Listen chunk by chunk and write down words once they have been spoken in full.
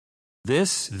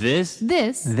This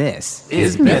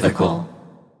is mythical.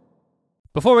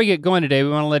 Before we get going today, we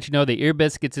want to let you know that Ear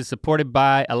Biscuits is supported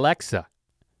by Alexa.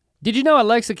 Did you know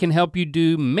Alexa can help you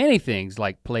do many things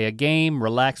like play a game,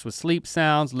 relax with sleep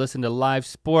sounds, listen to live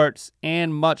sports,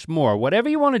 and much more. Whatever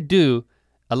you want to do,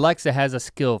 Alexa has a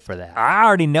skill for that. I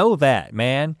already know that,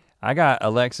 man. I got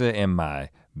Alexa in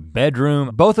my bedroom.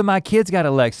 Both of my kids got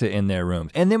Alexa in their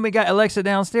rooms. And then we got Alexa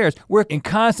downstairs. We're in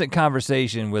constant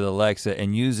conversation with Alexa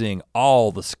and using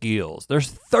all the skills. There's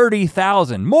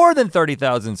 30,000, more than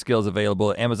 30,000 skills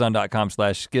available at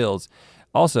amazon.com/skills.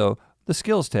 Also, the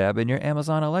skills tab in your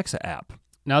Amazon Alexa app.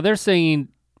 Now they're saying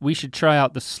we should try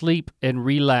out the sleep and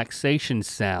relaxation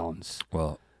sounds.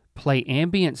 Well, play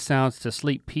ambient sounds to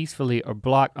sleep peacefully or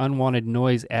block unwanted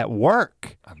noise at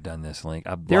work. I've done this, Link.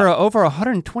 There are over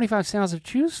 125 sounds to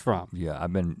choose from. Yeah,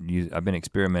 I've been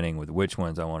experimenting with which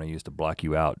ones I want to use to block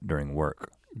you out during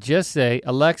work. Just say,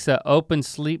 Alexa, open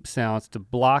sleep sounds to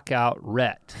block out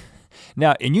Rhett.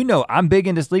 Now, and you know I'm big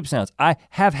into sleep sounds. I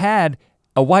have had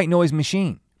a white noise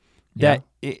machine that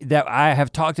I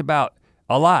have talked about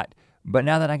a lot. But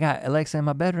now that I got Alexa in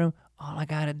my bedroom, all I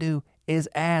gotta do is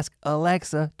ask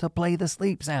Alexa to play the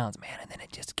sleep sounds, man, and then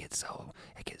it gets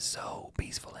so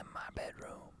peaceful in my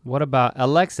bedroom. What about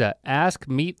Alexa, ask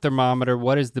meat thermometer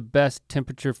what is the best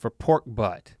temperature for pork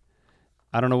butt?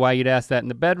 I don't know why you'd ask that in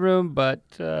the bedroom, but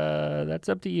that's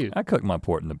up to you. I cook my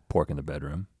pork in the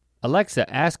bedroom. Alexa,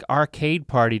 ask Arcade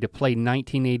Party to play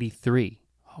 1983.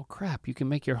 Oh crap, you can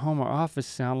make your home or office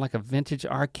sound like a vintage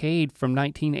arcade from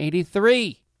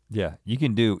 1983. Yeah, you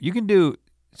can do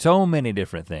so many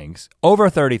different things. Over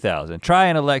 30,000. Try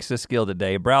an Alexa skill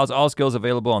today. Browse all skills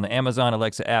available on the Amazon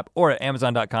Alexa app or at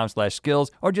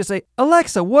amazon.com/skills, or just say,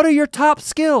 Alexa, what are your top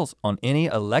skills on any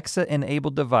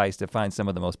Alexa-enabled device to find some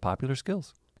of the most popular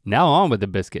skills. Now on with the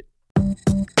biscuit.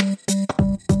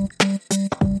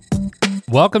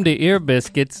 Welcome to Ear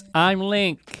Biscuits, I'm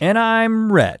Link. And I'm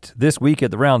Rhett. This week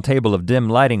at the round table of dim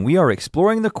lighting, we are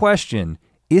exploring the question,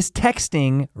 is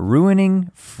texting ruining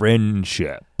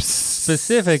friendships?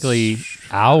 Specifically,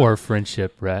 our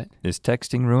friendship, Rhett. Is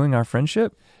texting ruining our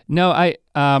friendship? No,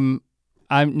 I'm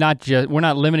not just, we're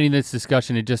not limiting this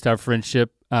discussion to just our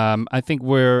friendship. I think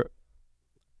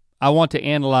I want to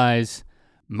analyze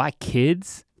my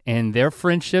kids and their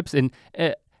friendships and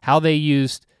how they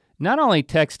used not only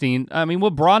texting, I mean,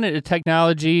 we'll broaden it to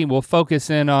technology, we'll focus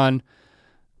in on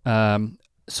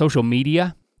social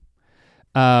media.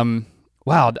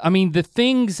 Wow, I mean, the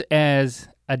things as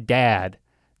a dad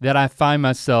that I find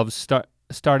myself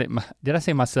did I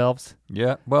say myself?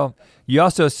 Yeah, well, you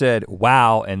also said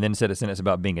wow and then said a sentence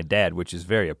about being a dad, which is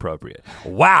very appropriate.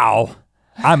 Wow,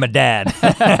 I'm a dad.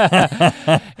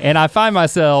 And I find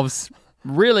myself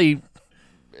really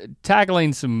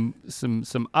tackling some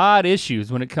odd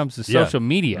issues when it comes to social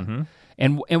media.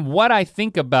 Mm-hmm. And what I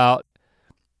think about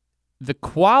the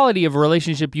quality of a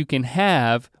relationship you can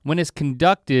have when it's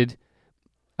conducted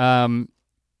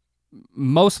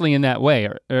mostly in that way,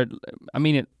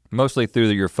 mostly through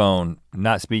your phone,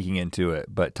 not speaking into it,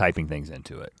 but typing things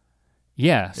into it.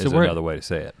 Yeah, so is another way to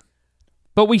say it.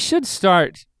 But we should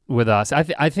start with us.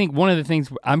 I think one of the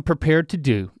things I'm prepared to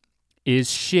do is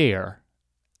share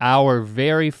our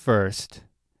very first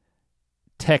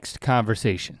text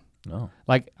conversation. Oh.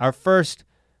 Like our first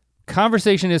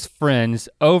conversation as friends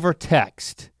over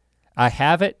text. I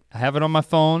have it on my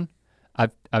phone.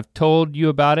 I've told you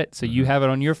about it, so you have it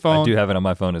on your phone. I do have it on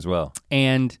my phone as well.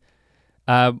 And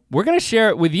we're gonna share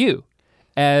it with you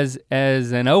as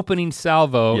an opening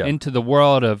salvo into the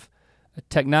world of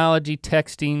technology,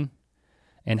 texting,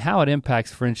 and how it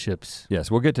impacts friendships.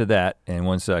 Yes, we'll get to that in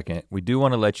 1 second. We do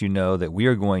want to let you know that we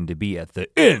are going to be at the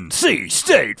NC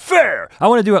State Fair. I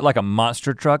want to do it like a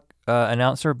monster truck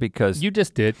announcer because— You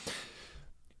just did.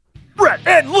 Rhett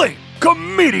and Link,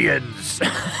 comedians.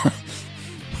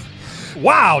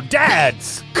 Wow,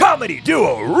 dads! Comedy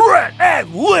duo Rhett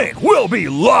and Link will be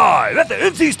live at the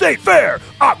NC State Fair,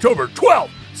 October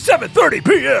 12th, 7:30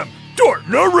 p.m.,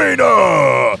 Dorton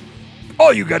Arena.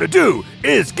 All you gotta do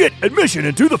is get admission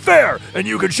into the fair, and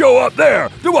you can show up there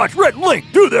to watch Rhett and Link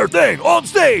do their thing on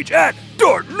stage at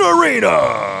Dorton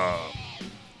Arena.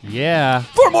 Yeah.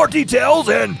 For more details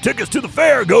and tickets to the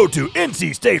fair, go to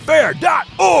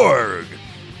ncstatefair.org.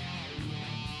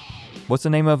 What's the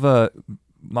name of a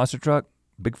monster truck?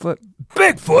 Bigfoot?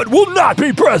 Bigfoot will not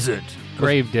be present.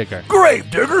 Gravedigger.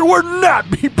 Gravedigger will not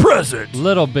be present.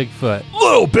 Little Bigfoot.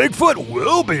 Little Bigfoot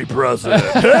will be present.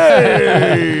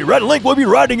 Hey, Rhett and Link will be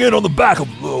riding in on the back of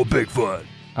Little Bigfoot.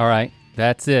 All right,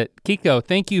 that's it. Kiko,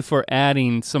 thank you for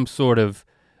adding some sort of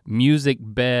music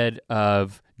bed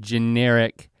of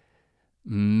generic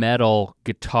metal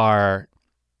guitar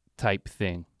type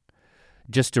thing,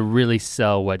 just to really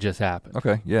sell what just happened.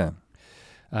 Okay, yeah.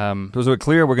 Was it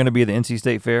clear we're gonna be at the NC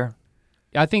State Fair?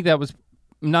 I think that was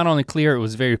not only clear, it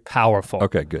was very powerful.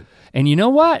 Okay, good. And you know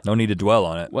what? No need to dwell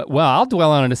on it. Well, I'll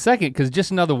dwell on it in a second, because just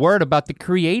another word about the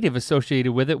creative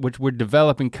associated with it, which we're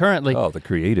developing currently. Oh, the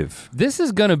creative. This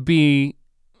is gonna be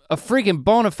a freaking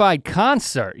bona fide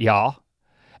concert, y'all.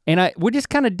 And we're just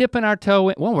kind of dipping our toe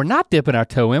in. Well, we're not dipping our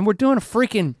toe in, we're doing a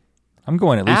freaking I'm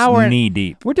going at least knee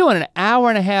deep. We're doing an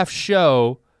 1.5-hour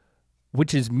show,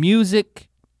 which is music.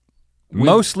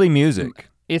 Mostly music.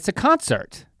 It's a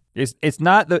concert. It's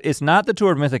not the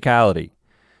tour of Mythicality,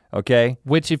 okay?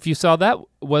 Which, if you saw that,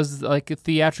 was like a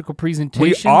theatrical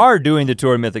presentation. We are doing the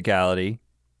tour of Mythicality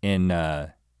in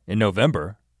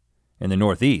November in the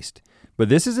Northeast, but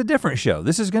this is a different show.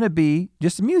 This is gonna be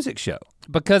just a music show.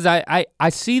 Because I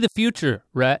see the future,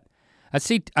 Rhett.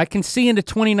 I can see into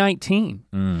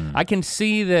 2019. I can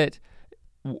see that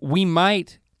we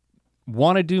might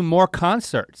want to do more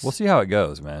concerts. We'll see how it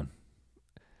goes, man.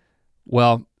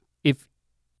 Well,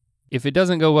 if it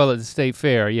doesn't go well at the state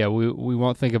fair, yeah, we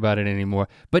won't think about it anymore.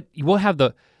 But we'll have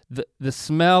the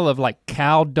smell of like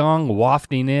cow dung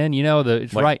wafting in, you know,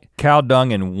 it's like right. Cow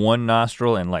dung in one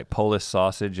nostril and like Polish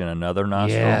sausage in another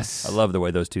nostril. Yes. I love the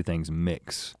way those two things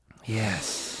mix.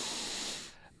 Yes.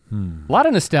 A lot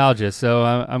of nostalgia, so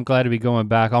I'm glad to be going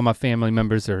back. All my family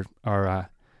members are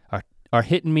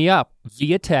hitting me up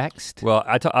via text. Well,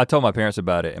 I told my parents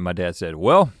about it, and my dad said,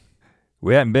 well,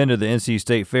 we hadn't been to the NC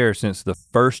State Fair since the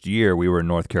first year we were in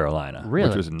North Carolina. Really?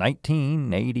 Which was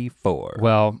 1984.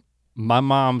 Well, my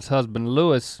mom's husband,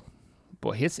 Lewis,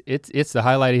 boy, it's the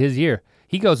highlight of his year.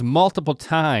 He goes multiple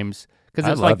times.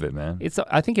 I love it, man.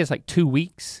 I think it's like 2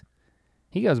 weeks.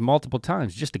 He goes multiple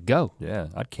times just to go. Yeah,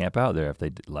 I'd camp out there if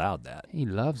they allowed that. He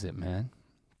loves it, man.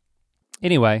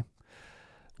 Anyway,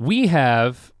 we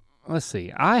have, let's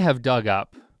see, I have dug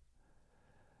up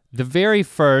the very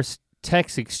first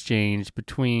text exchange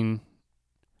between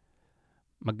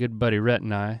my good buddy Rhett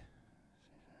and I.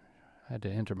 I had to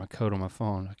enter my code on my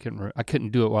phone. I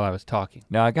couldn't do it while I was talking.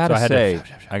 Now I gotta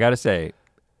say,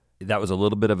 that was a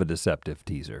little bit of a deceptive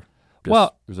teaser.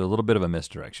 Well, it was a little bit of a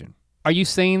misdirection. Are you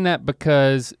saying that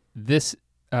because this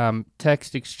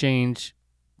text exchange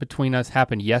between us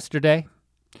happened yesterday?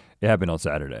 It happened on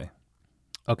Saturday.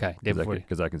 Okay, day before.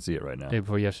 Because I can see it right now. Day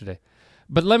before yesterday.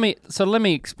 But let me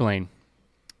explain.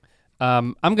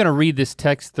 I'm gonna read this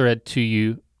text thread to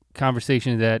you,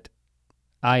 conversation that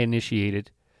I initiated,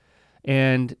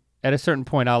 and at a certain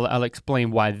point I'll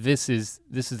explain why this is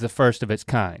the first of its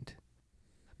kind.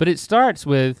 But it starts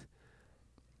with,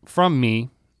 from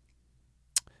me.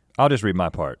 I'll just read my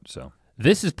part, so.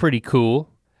 This is pretty cool.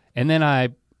 And then I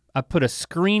put a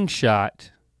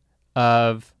screenshot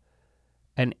of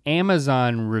an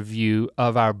Amazon review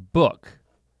of our book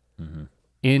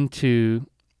into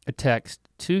a text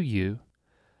to you.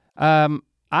 And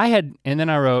then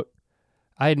I wrote,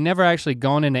 I had never actually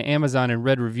gone into Amazon and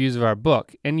read reviews of our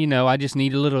book. And you know, I just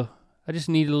need a little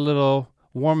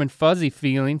warm and fuzzy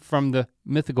feeling from the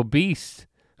mythical beast.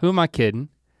 Who am I kidding?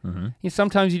 Mm-hmm. You know,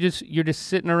 sometimes you're just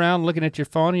sitting around looking at your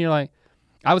phone and you're like,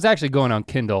 I was actually going on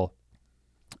Kindle,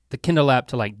 the Kindle app,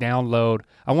 to like download.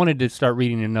 I wanted to start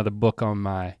reading another book on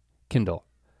my Kindle.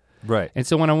 Right. And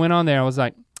so when I went on there, I was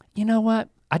like, you know what?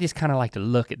 I just kind of like to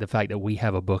look at the fact that we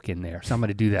have a book in there. So I'm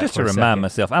gonna do that just for to remind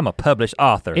myself, I'm a published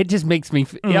author. It just makes me,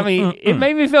 it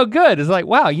made me feel good. It's like,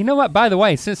 wow, you know what? By the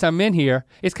way, since I'm in here,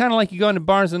 it's kind of like you go into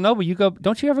Barnes & Noble,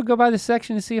 don't you ever go by the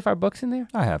section to see if our book's in there?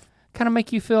 I have. Kind of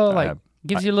make you feel like,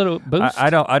 gives you a little boost? I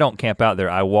don't camp out there.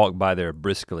 I walk by there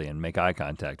briskly and make eye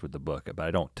contact with the book, but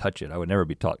I don't touch it. I would never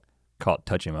be caught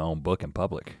touching my own book in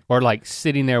public. Or like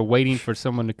sitting there waiting for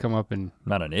someone to come up and... I'm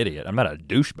not an idiot. I'm not a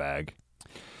douchebag.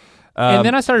 And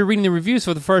then I started reading the reviews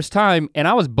for the first time, and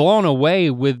I was blown away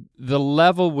with the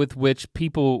level with which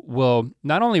people will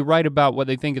not only write about what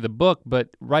they think of the book, but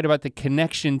write about the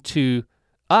connection to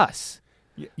us.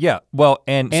 Yeah, well,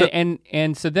 and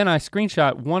so then I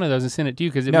screenshot one of those and sent it to you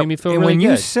because it made me feel really when good.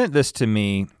 you sent this to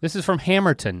me, this is from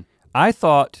Hammerton. I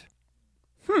thought,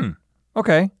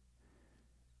 okay.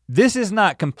 This isn't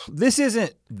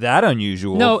that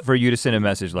unusual for you to send a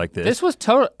message like this. This was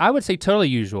I would say totally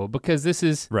usual because this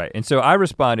is right. And so I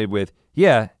responded with,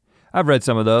 yeah, I've read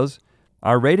some of those.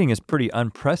 Our rating is pretty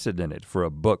unprecedented for a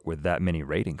book with that many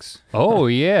ratings. Oh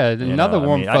yeah, another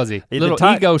warm fuzzy. Little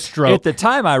ego stroke. At the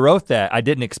time I wrote that, I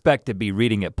didn't expect to be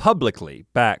reading it publicly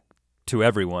back to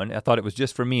everyone. I thought it was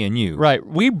just for me and you. Right,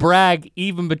 we brag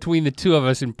even between the two of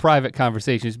us in private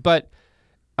conversations, but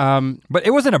But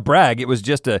it wasn't a brag, it was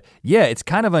just it's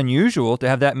kind of unusual to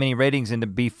have that many ratings and to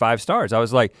be 5 stars. I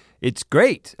was like, it's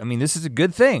great. I mean, this is a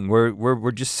good thing.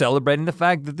 We're just celebrating the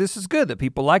fact that this is good, that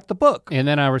people like the book. And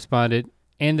then I responded,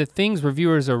 and the things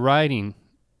reviewers are writing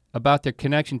about their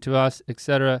connection to us,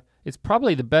 etc., it's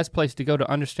probably the best place to go to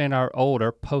understand our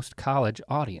older post-college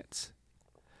audience.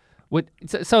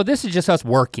 So this is just us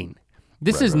working.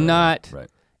 This is not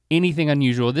anything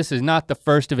unusual. This is not the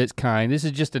first of its kind. This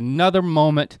is just another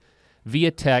moment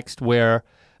via text where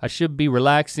I should be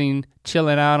relaxing,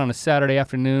 chilling out on a Saturday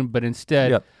afternoon, but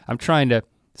instead I'm trying to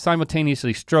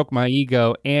simultaneously stroke my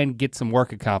ego and get some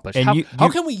work accomplished. And how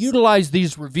can we utilize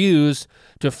these reviews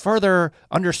to further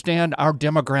understand our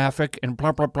demographic and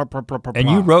blah, blah, blah, blah, blah, blah. And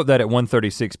you wrote that at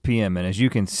 1:36 p.m. And as you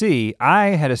can see, I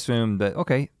had assumed that,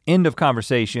 okay, end of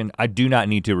conversation. I do not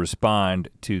need to respond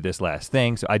to this last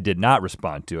thing. So I did not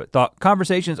respond to it. Thought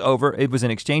conversation's over. It was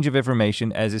an exchange of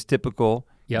information as is typical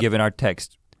given our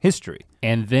text history.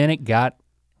 And then it got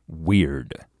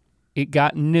weird. It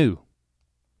got new.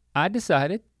 I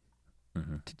decided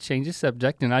to change the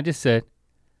subject and I just said,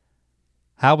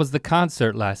 how was the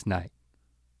concert last night?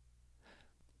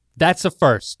 That's a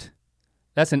first.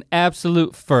 That's an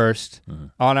absolute first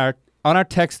on our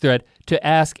text thread to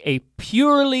ask a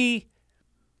purely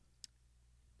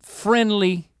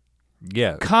friendly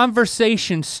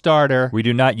conversation starter. We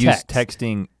do not use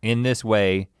texting in this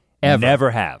way. Ever.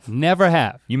 Never have. Never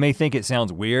have. You may think it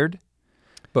sounds weird,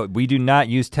 but we do not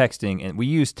use texting, and we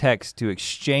use text to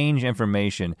exchange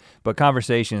information, but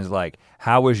conversations like,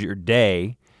 how was your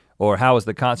day, or how was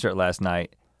the concert last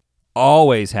night,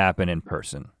 always happen in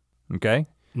person, okay?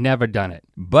 Never done it.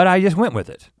 But I just went with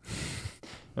it,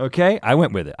 okay? I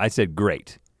went with it. I said,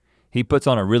 great. He puts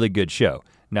on a really good show.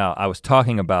 Now, I was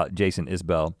talking about Jason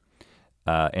Isbell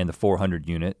and the 400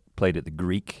 unit, played at the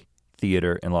Greek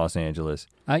Theater in Los Angeles.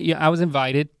 I was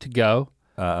invited to go.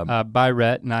 By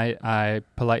Rhett, and I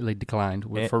politely declined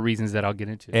for reasons that I'll get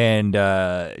into. And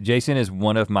Jason is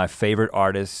one of my favorite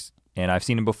artists, and I've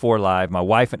seen him before live. My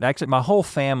wife, and actually my whole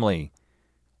family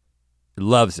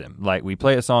loves him. Like, we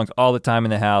play his songs all the time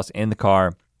in the house, in the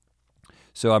car.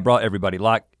 So I brought everybody.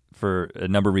 Locke, for a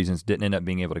number of reasons, didn't end up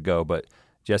being able to go, but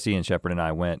Jesse and Shepard and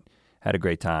I went, had a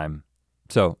great time.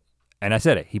 So, and I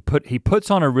said it, he puts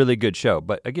on a really good show,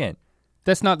 but again.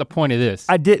 That's not the point of this.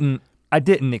 I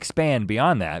didn't expand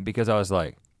beyond that because I was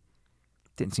like,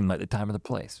 didn't seem like the time or the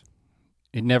place.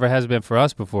 It never has been for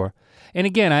us before. And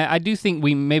again, I do think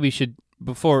we maybe should,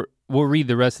 before we'll read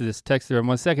the rest of this text there in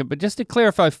 1 second, but just to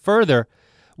clarify further,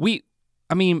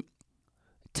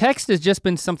 text has just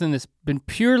been something that's been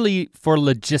purely for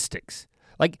logistics.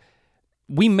 Like,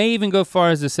 we may even go far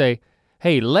as to say,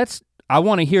 hey, I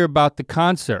wanna hear about the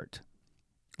concert.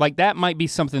 Like, that might be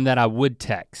something that I would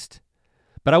text,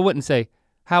 but I wouldn't say,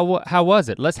 how was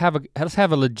it? Let's have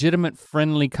a legitimate,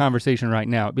 friendly conversation right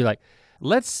now. It'd be like,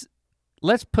 let's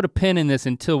put a pin in this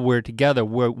until we're together.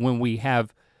 When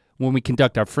we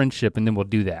conduct our friendship, and then we'll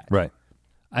do that. Right.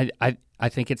 I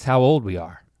think it's how old we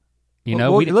are. You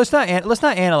know. Well, let's not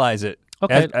analyze it.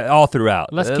 Okay. All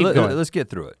throughout. Let's keep going. Let's get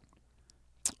through it.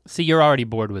 See, you're already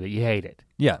bored with it. You hate it.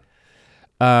 Yeah.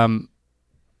 How's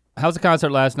the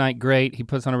concert last night? Great. He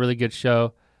puts on a really good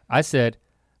show. I said,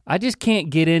 I just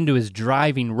can't get into his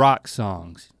driving rock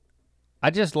songs. I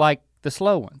just like the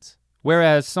slow ones.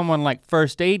 Whereas someone like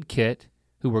First Aid Kit,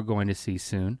 who we're going to see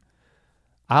soon,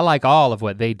 I like all of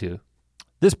what they do.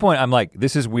 This point, I'm like,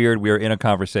 this is weird. We're in a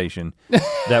conversation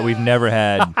that we've never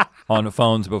had on the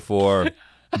phones before.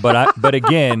 But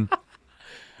again,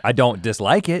 I don't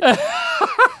dislike it.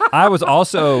 I was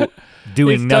also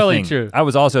doing nothing. Totally true. I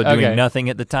was also doing nothing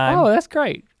at the time. Oh, that's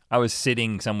great. I was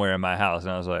sitting somewhere in my house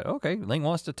and I was like, okay, Ling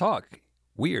wants to talk.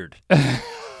 Weird.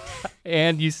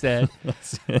 And you said.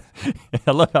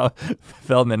 I love how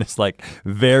Feldman is like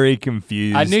very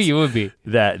confused. I knew you would be.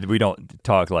 That we don't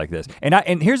talk like this.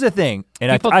 And here's the thing,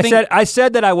 and I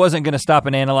said that I wasn't gonna stop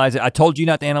and analyze it. I told you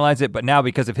not to analyze it, but now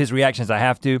because of his reactions, I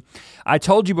have to. I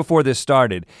told you before this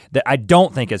started that I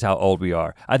don't think it's how old we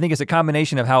are. I think it's a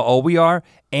combination of how old we are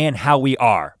and how we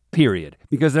are, period.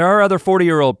 Because there are other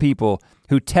 40-year-old people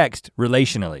who text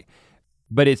relationally,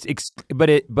 but it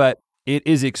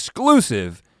is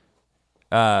exclusive.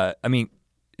 I mean,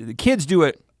 the kids do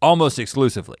it almost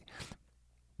exclusively.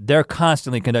 They're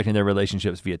constantly conducting their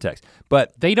relationships via text,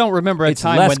 but they don't remember a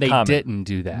time when they didn't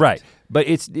do that. Right, but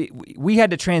we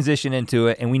had to transition into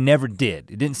it, and we never did.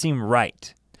 It didn't seem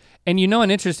right. And you know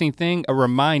an interesting thing, a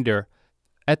reminder,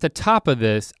 at the top of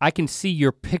this, I can see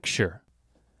your picture,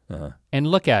 and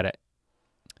look at it.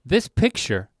 This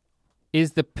picture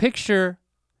is the picture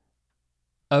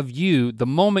of you the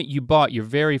moment you bought your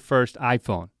very first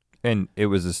iPhone. And it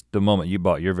was the moment you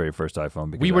bought your very first iPhone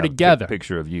because we were I have together. A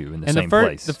picture of you in the and same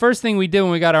place. The first thing we did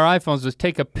when we got our iPhones was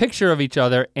take a picture of each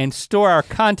other and store our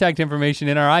contact information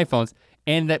in our iPhones.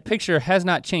 And that picture has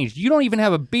not changed. You don't even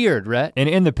have a beard, Rhett. And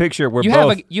in the picture,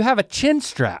 you have a chin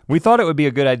strap. We thought it would be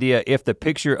a good idea if the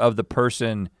picture of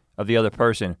the other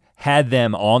person had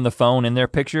them on the phone in their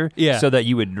picture, so that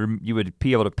you would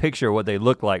be able to picture what they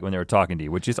looked like when they were talking to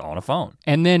you, which is on a phone.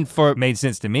 And then it made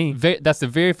sense to me. That's the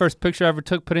very first picture I ever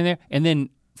took, put in there. And then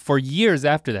for years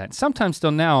after that, sometimes still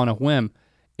now on a whim,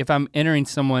 if I'm entering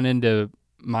someone into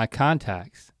my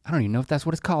contacts, I don't even know if that's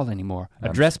what it's called anymore.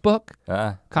 Address book?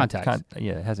 Contacts.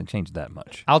 It hasn't changed that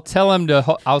much. I'll tell them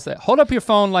I'll say, hold up your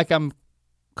phone like I'm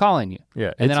calling you.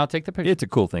 Yeah. And then I'll take the picture. It's a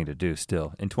cool thing to do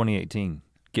still in 2018.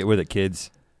 Get with it,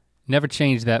 kids. Never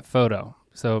changed that photo.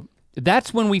 So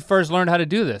that's when we first learned how to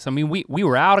do this. I mean, we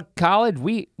were out of college,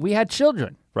 we had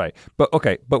children. Right,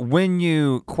 but when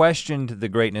you questioned the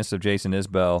greatness of Jason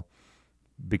Isbell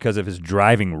because of his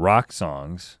driving rock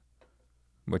songs,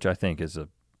 which I think is a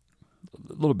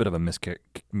little bit of a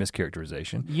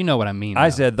mischaracterization. You know what I mean. I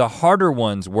said the harder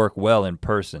ones work well in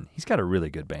person. He's got a really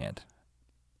good band.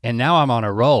 And now I'm on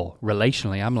a roll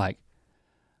relationally. I'm like,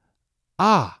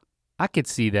 I could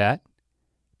see that.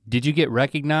 Did you get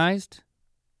recognized? ...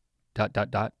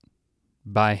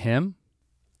 by him?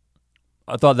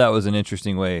 I thought that was an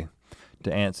interesting way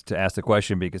to ask the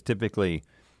question because typically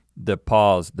the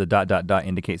pause, the ...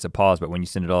 indicates a pause, but when you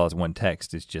send it all as one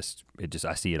text,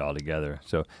 I see it all together.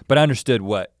 So, but I understood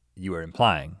what you were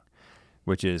implying,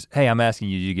 which is, hey, I'm asking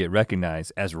you to get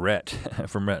recognized as Rhett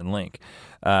from Rhett and Link.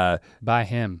 By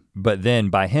him. But then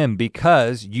by him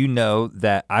because you know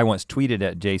that I once tweeted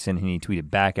at Jason and he tweeted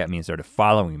back at me and started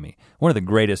following me. One of the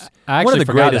greatest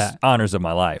honors of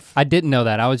my life. I didn't know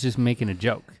that, I was just making a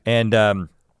joke.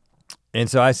 And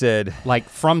so I said, like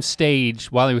from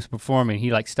stage while he was performing,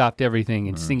 he like stopped everything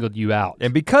and singled you out.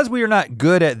 And because we are not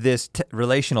good at this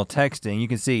relational texting, you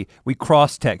can see we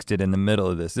cross-texted in the middle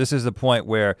of this. This is the point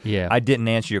where I didn't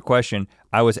answer your question.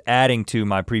 I was adding to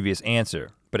my previous answer,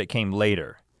 but it came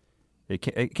later. They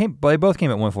both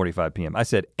came at 1:45 p.m. I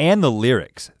said, and the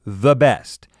lyrics, the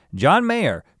best. John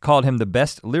Mayer called him the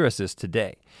best lyricist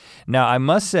today. Now I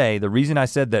must say, the reason I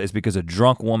said that is because a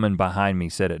drunk woman behind me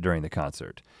said it during the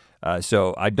concert.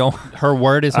 So I don't. Her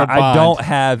word is her bond. I don't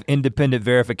have independent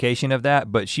verification of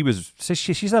that, but she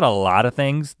said a lot of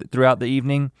things throughout the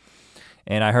evening,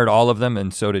 and I heard all of them,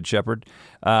 and so did Shepard.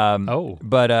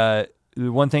 But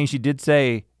one thing she did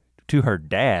say to her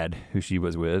dad, who she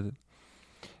was with,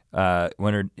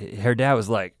 when her dad was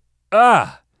like,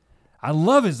 I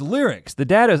love his lyrics. The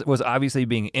dad was obviously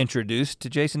being introduced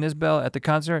to Jason Isbell at the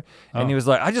concert, and he was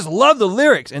like, I just love the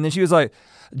lyrics. And then she was like,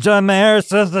 John Mayer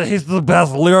says that he's the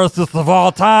best lyricist of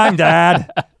all time, Dad.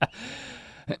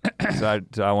 So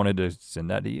I wanted to send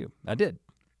that to you. I did.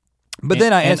 But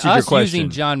then I answered your question. Using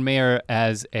John Mayer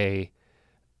as a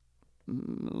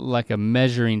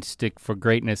measuring stick for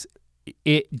greatness,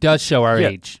 it does show our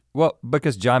age. Well,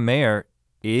 because John Mayer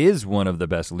is one of the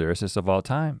best lyricists of all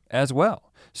time as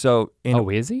well. So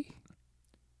is he?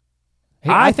 Hey,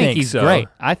 I think he's so. Great.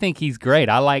 I think he's great.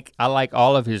 I like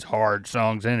all of his hard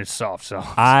songs and his soft songs.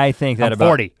 I think that I'm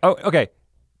 40. Oh, okay.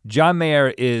 John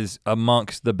Mayer is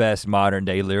amongst the best modern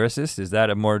day lyricists. Is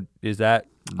that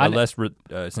a less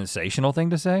sensational thing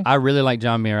to say? I really like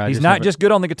John Mayer. He's not just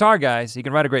good on the guitar, guys. He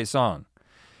can write a great song.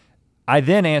 I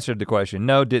then answered the question,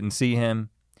 no, didn't see him.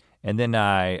 And then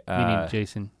meaning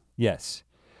Jason. Yes.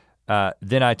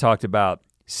 Then I talked about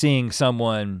seeing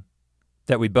someone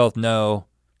that we both know.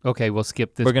 Okay, we'll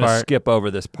skip this part. We're gonna part. skip over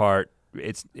this part.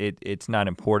 It's not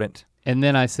important. And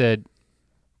then I said,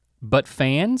 but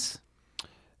fans?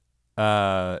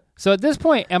 So at this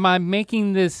point, am I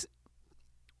making this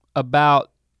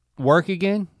about work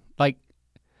again? Like,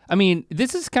 I mean,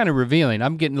 this is kind of revealing.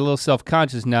 I'm getting a little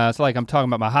self-conscious now. It's like I'm talking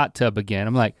about my hot tub again.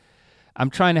 I'm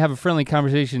trying to have a friendly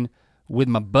conversation with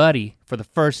my buddy for the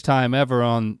first time ever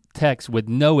on text with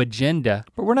no agenda.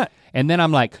 But we're not. And then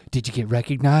I'm like, did you get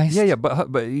recognized? Yeah,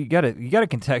 but you gotta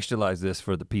contextualize this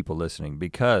for the people listening,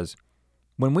 because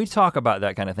when we talk about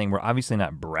that kind of thing, we're obviously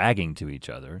not bragging to each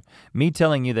other. Me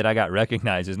telling you that I got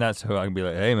recognized is not so I can be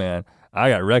like, hey man,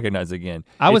 I got recognized again.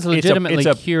 I was legitimately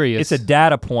curious. It's a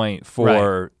data point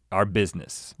for our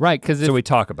business. Right, because so we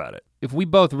talk about it. If we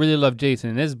both really love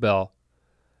Jason and Isbell,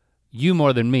 you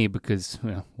more than me, because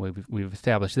we've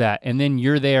established that, and then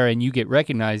you're there and you get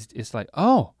recognized, it's like,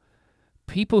 oh,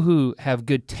 people who have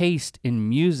good taste in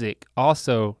music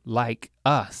also like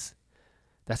us.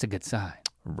 That's a good sign.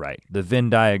 Right, the Venn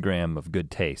diagram of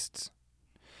good tastes.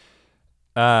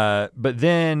 But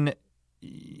then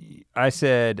I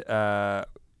said,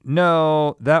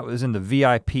 No, that was in the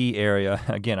VIP area.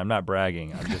 Again, I'm not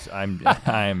bragging.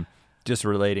 I'm just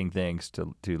relating things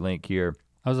to Link here.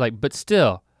 I was like, but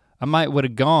still, I might would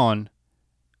have gone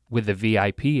with the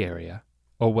VIP area,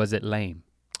 or was it lame?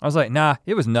 I was like, nah,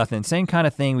 it was nothing. Same kind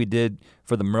of thing we did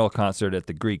for the Merle concert at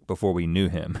the Greek before we knew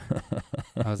him.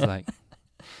 I was like,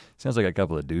 sounds like a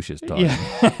couple of douches talking.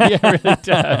 Yeah, yeah, it really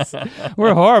does.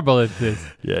 We're horrible at this.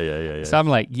 Yeah. So I'm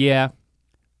like, yeah,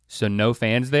 so no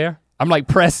fans there? I'm like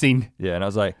pressing. Yeah, and I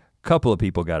was like, a couple of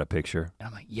people got a picture. And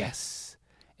I'm like, yes.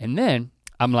 And then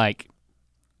I'm like,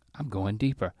 I'm going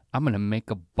deeper. I'm gonna make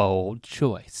a bold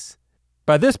choice.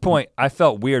 By this point, I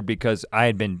felt weird because I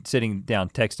had been sitting down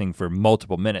texting for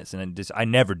multiple minutes, and I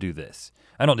never do this.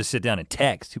 I don't just sit down and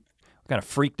text. What kind of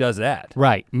freak does that?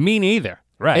 Right, me neither.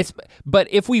 Right. But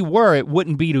if we were, it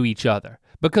wouldn't be to each other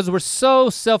because we're so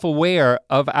self-aware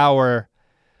of our,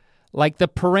 like the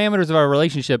parameters of our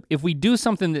relationship. If we do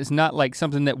something that's not like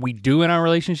something that we do in our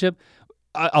relationship,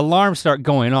 alarms start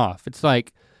going off. It's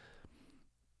like,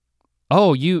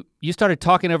 oh, you started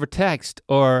talking over text,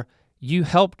 or you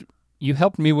helped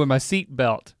me with my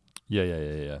seatbelt.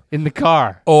 Yeah. In the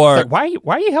car. Or like,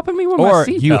 why are you helping me with my seatbelt?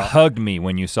 Or you hugged me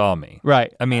when you saw me.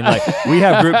 Right. I mean, like we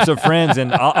have groups of friends,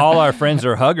 and all our friends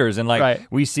are huggers, and like right.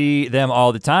 we see them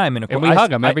all the time, and, of course, we hug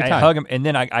them every time. I hug them, and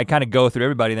then I kind of go through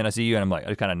everybody, then I see you, and I'm like,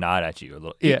 I kind of nod at you a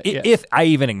little. Yeah, if I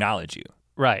even acknowledge you.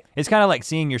 Right. It's kind of like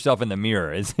seeing yourself in the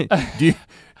mirror.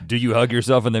 Do you hug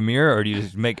yourself in the mirror, or do you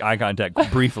just make eye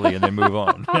contact briefly and then move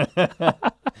on?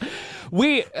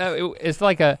 It's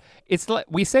like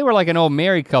we say we're like an old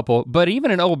married couple, but even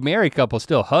an old married couple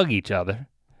still hug each other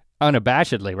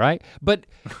unabashedly, right? But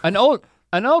an old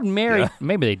married,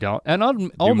 maybe they don't. An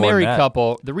old married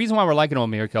couple, the reason why we're like an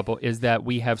old married couple is that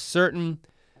we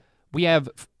have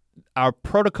our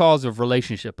protocols of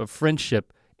relationship, of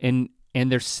friendship, and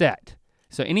they're set.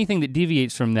 So anything that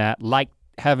deviates from that, like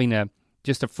having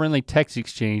just a friendly text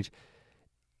exchange,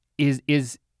 is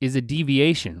a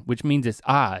deviation, which means it's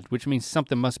odd, which means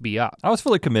something must be up. I was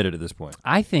fully committed at this point.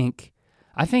 I think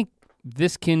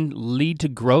this can lead to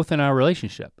growth in our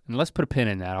relationship. And let's put a pin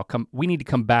in that. We need to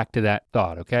come back to that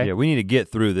thought, okay? Yeah, we need to get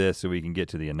through this so we can get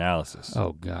to the analysis.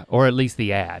 Oh God, or at least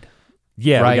the ad.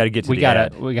 Yeah, right? We gotta get to the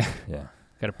ad. We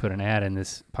gotta put an ad in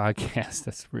this podcast.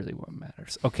 That's really what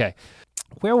matters. Okay,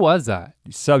 where was I?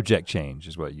 Subject change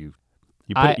is what you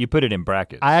put it in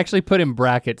brackets. I actually put in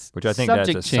brackets, which I think that's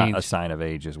a sign of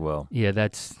age as well. Yeah,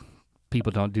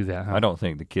 people don't do that, huh? I don't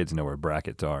think the kids know where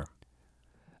brackets are.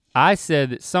 I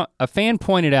said that a fan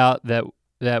pointed out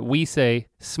that we say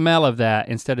smell of that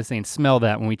instead of saying smell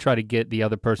that when we try to get the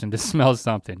other person to smell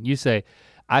something. You say,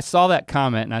 I saw that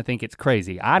comment and I think it's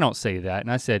crazy. I don't say that.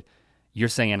 And I said, you're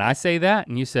saying I say that?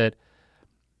 And you said,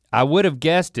 I would have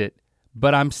guessed it,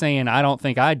 but I'm saying I don't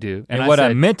think I do. And what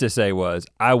I meant to say was,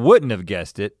 I wouldn't have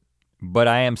guessed it, but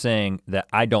I am saying that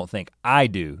I don't think I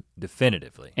do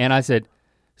definitively. And I said,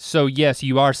 so yes,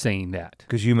 you are saying that.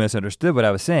 Because you misunderstood what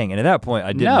I was saying, and at that point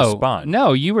I didn't respond.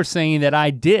 No, you were saying that I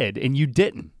did, and you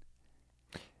didn't.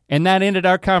 And that ended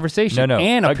our conversation,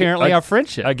 and apparently our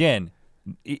friendship. Again,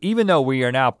 even though we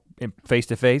are now face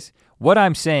to face, what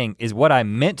I'm saying is what I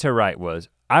meant to write was,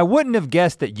 I wouldn't have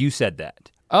guessed that you said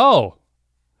that. Oh,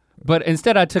 but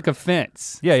instead I took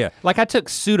offense. Yeah. Like I took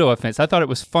pseudo offense. I thought it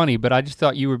was funny, but I just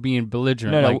thought you were being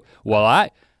belligerent. No. Like, well,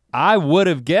 I would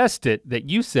have guessed it that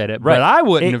you said it, right. But I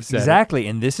wouldn't have said it. Exactly,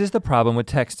 and this is the problem with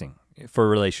texting for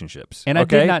relationships. And I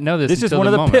did not know this. This is one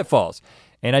of the pitfalls.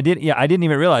 And I didn't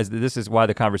even realize that this is why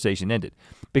the conversation ended.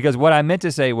 Because what I meant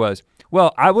to say was,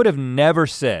 well, I would have never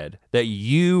said that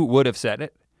you would have said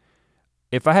it.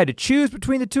 If I had to choose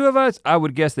between the two of us, I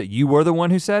would guess that you were the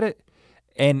one who said it.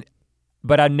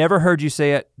 But I never heard you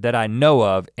say it that I know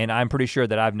of, and I'm pretty sure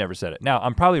that I've never said it. Now,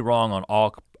 I'm probably wrong on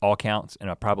all counts, and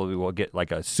I probably will get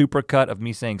like a super cut of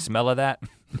me saying smell of that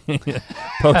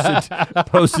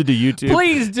posted to YouTube.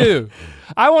 Please do.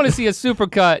 I want to see a super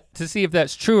cut to see if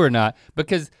that's true or not,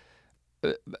 because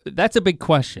that's a big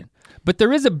question. But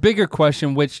there is a bigger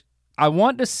question which I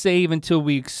want to save until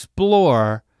we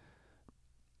explore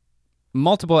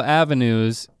multiple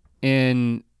avenues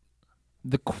in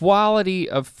the quality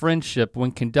of friendship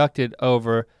when conducted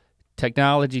over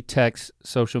technology, text,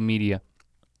 social media,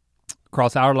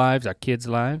 across our lives, our kids'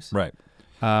 lives, right?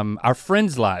 Our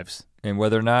friends' lives. And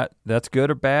whether or not that's good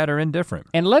or bad or indifferent.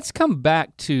 And let's come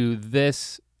back to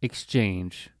this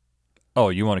exchange. Oh,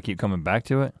 you want to keep coming back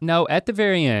to it? No, at the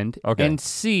very end, okay. And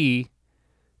see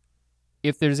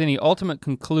if there's any ultimate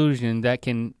conclusion that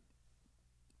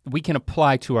we can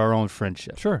apply to our own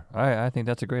friendship. Sure, I think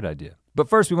that's a great idea. But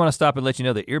first, we want to stop and let you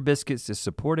know that Ear Biscuits is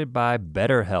supported by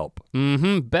BetterHelp.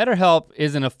 BetterHelp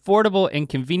is an affordable and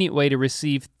convenient way to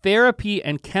receive therapy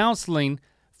and counseling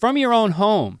from your own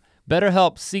home.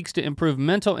 BetterHelp seeks to improve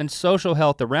mental and social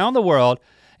health around the world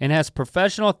and has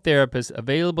professional therapists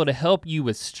available to help you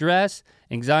with stress,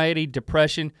 anxiety,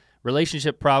 depression,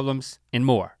 relationship problems, and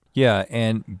more. Yeah,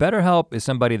 and BetterHelp is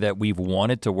somebody that we've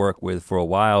wanted to work with for a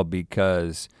while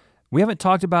because we haven't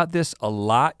talked about this a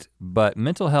lot, but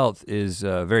mental health is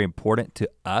very important to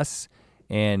us.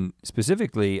 And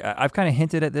specifically, I've kind of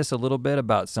hinted at this a little bit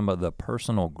about some of the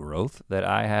personal growth that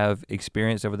I have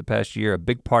experienced over the past year. A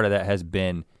big part of that has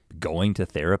been going to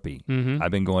therapy.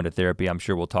 I've been going to therapy. I'm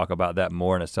sure we'll talk about that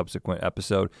more in a subsequent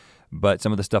episode. But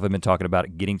some of the stuff I've been talking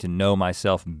about, getting to know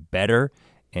myself better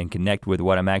and connect with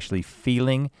what I'm actually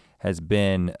feeling has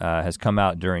come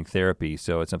out during therapy.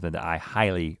 So it's something that I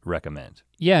highly recommend.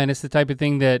 Yeah, and it's the type of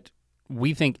thing that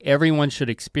we think everyone should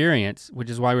experience, which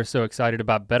is why we're so excited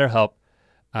about BetterHelp,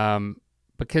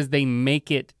 because they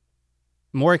make it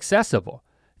more accessible.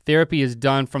 Therapy is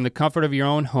done from the comfort of your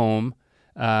own home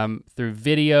through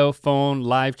video, phone,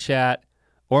 live chat,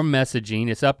 or messaging.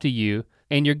 It's up to you.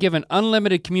 And you're given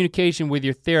unlimited communication with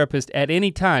your therapist at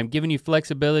any time, giving you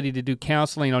flexibility to do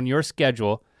counseling on your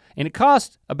schedule. And it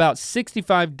costs about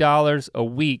 $65 a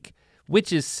week,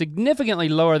 which is significantly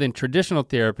lower than traditional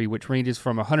therapy, which ranges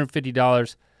from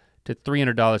 $150 to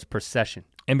 $300 per session.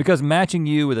 And because matching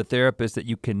you with a therapist that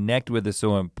you connect with is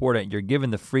so important, you're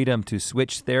given the freedom to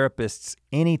switch therapists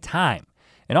anytime.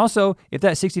 And also, if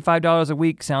that $65 a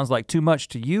week sounds like too much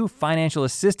to you, financial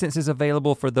assistance is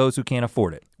available for those who can't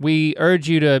afford it. We urge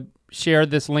you to share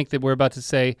this link that we're about to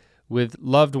say with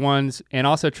loved ones and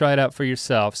also try it out for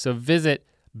yourself. So visit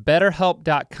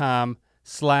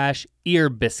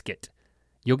betterhelp.com/earbiscuit.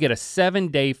 You'll get a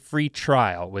 7-day free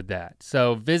trial with that.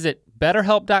 So visit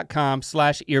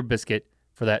betterhelp.com/earbiscuit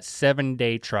for that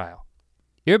 7-day trial.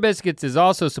 Ear Biscuits is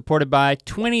also supported by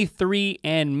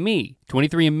 23andMe.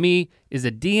 23andMe is a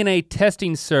DNA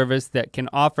testing service that can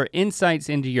offer insights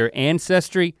into your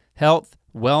ancestry, health,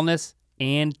 wellness,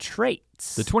 and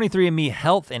traits. The 23andMe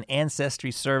Health and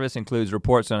Ancestry Service includes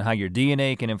reports on how your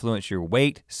DNA can influence your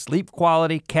weight, sleep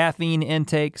quality, caffeine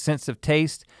intake, sense of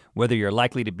taste, whether you're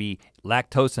likely to be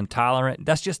lactose intolerant.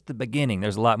 That's just the beginning.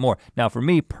 There's a lot more. Now, for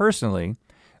me personally,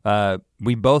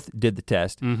 we both did the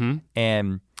test,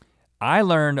 and I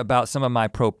learned about some of my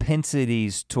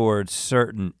propensities towards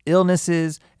certain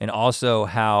illnesses, and also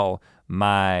how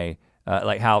my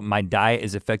diet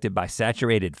is affected by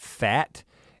saturated fat.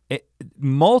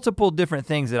 Multiple different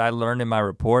things that I learned in my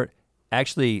report,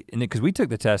 actually, because we took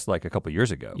the test like a couple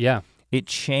years ago. Yeah. It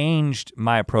changed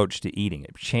my approach to eating.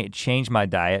 It changed my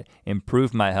diet,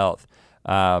 improved my health.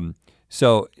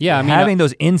 So having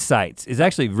those insights is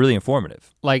actually really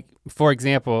informative. Like, for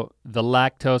example, the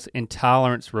lactose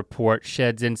intolerance report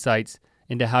sheds insights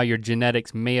into how your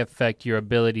genetics may affect your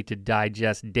ability to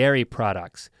digest dairy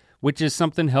products, which is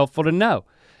something helpful to know.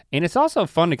 And it's also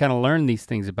fun to kind of learn these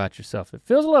things about yourself. It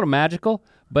feels a little magical,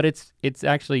 but it's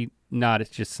actually not, it's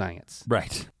just science.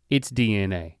 Right. It's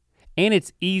DNA. And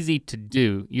it's easy to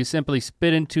do. You simply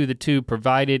spit into the tube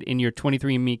provided in your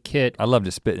 23andMe kit. I love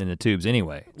to spit in the tubes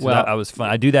anyway. So well, that was fun.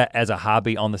 I do that as a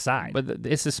hobby on the side. But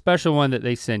it's a special one that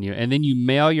they send you. And then you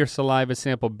mail your saliva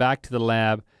sample back to the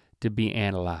lab to be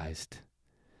analyzed.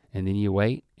 And then you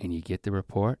wait and you get the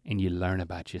report and you learn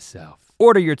about yourself.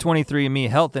 Order your 23andMe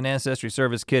Health and Ancestry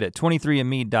Service Kit at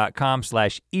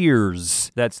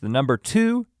 23andme.com/ears. That's the number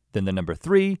 2, then the number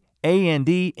 3,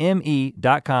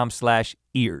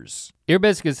 ANDME.com/ears. Ear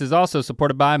Biscuits is also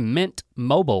supported by Mint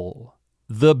Mobile.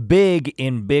 The big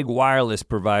in big wireless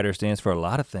provider stands for a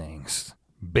lot of things.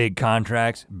 Big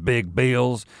contracts, big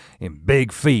bills, and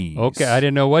big fees. Okay, I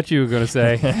didn't know what you were gonna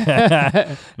say.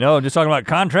 No, I'm just talking about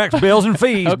contracts, bills, and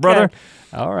fees, okay. brother.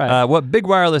 All right. What Big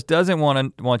Wireless doesn't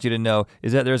want you to know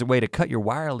is that there's a way to cut your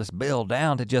wireless bill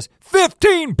down to just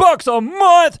 $15 a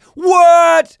month.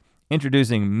 What?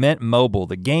 Introducing Mint Mobile,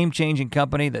 the game-changing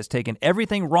company that's taken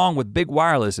everything wrong with Big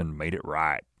Wireless and made it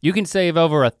right. You can save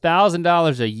over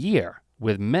 $1,000 a year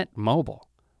with Mint Mobile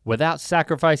without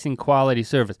sacrificing quality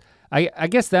service. I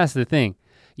guess that's the thing.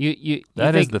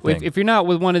 That is the thing. If you're not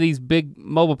with one of these big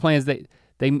mobile plans,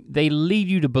 they lead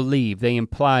you to believe, they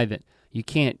imply that you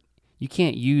can't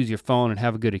use your phone and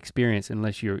have a good experience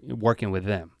unless you're working with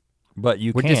them. But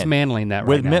you We're can. dismantling that right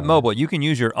with now. Mint Mobile, you can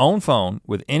use your own phone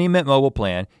with any Mint Mobile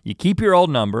plan. You keep your old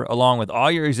number along with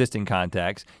all your existing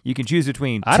contacts. You can choose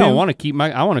between I don't want to keep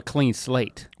I want a clean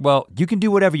slate. Well, you can do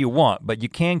whatever you want, but you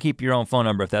can keep your own phone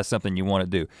number if that's something you want to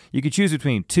do. You can choose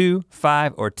between 2,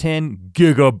 5, or 10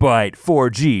 gigabyte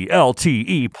 4G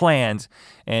LTE plans,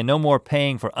 and no more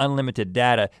paying for unlimited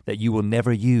data that you will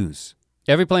never use.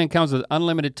 Every plan comes with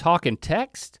unlimited talk and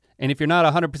text, and if you're not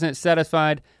 100%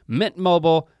 satisfied, Mint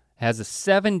Mobile has a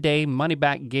 7-day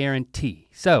money-back guarantee.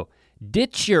 So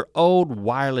ditch your old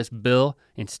wireless bill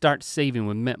and start saving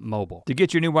with Mint Mobile. To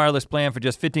get your new wireless plan for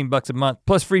just $15 a month,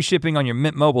 plus free shipping on your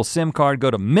Mint Mobile SIM card,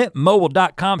 go to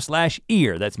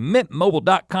mintmobile.com/ear. That's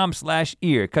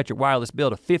mintmobile.com/ear. Cut your wireless bill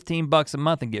to $15 a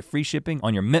month and get free shipping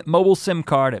on your Mint Mobile SIM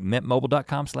card at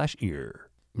mintmobile.com/ear.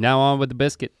 Now on with the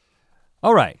biscuit.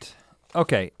 All right,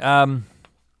 okay. We're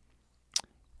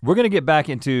gonna get back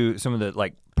into some of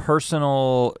the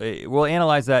personal, we'll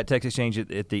analyze that text exchange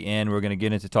at the end. We're gonna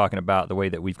get into talking about the way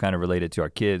that we've kind of related to our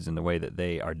kids and the way that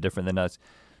they are different than us.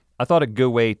 I thought a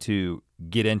good way to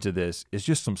get into this is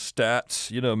just some stats,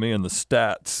 you know me and the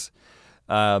stats.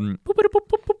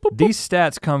 These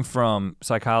stats come from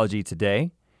Psychology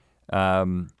Today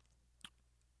and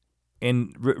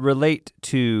relate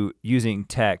to using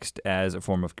text as a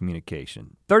form of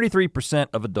communication. 33%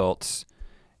 of adults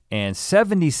and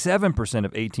 77%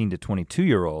 of 18 to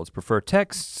 22-year-olds prefer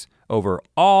texts over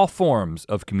all forms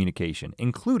of communication,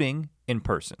 including in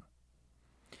person.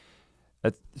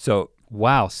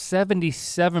 Wow,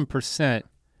 77%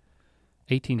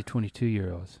 18 to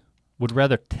 22-year-olds would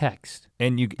rather text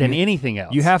than anything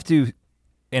else. You have to,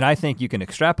 and I think you can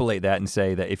extrapolate that and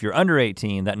say that if you're under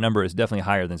 18, that number is definitely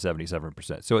higher than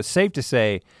 77%. So it's safe to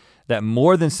say that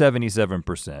more than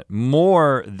 77%,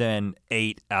 more than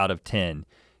 8 out of 10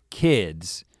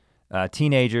 kids,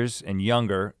 teenagers and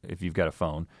younger, if you've got a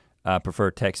phone, prefer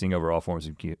texting over all forms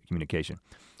of communication.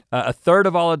 A third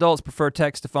of all adults prefer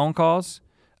text to phone calls.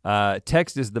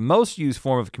 Text is the most used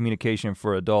form of communication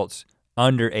for adults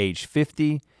under age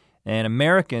 50, and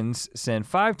Americans send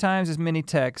 5 times as many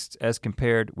texts as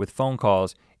compared with phone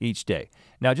calls each day.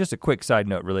 Now, just a quick side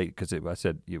note related, because I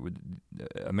said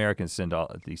Americans send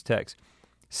all these texts.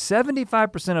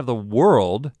 75% of the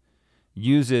world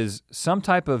uses some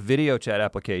type of video chat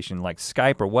application like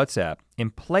Skype or WhatsApp in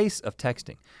place of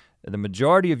texting. The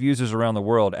majority of users around the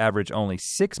world average only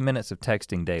 6 minutes of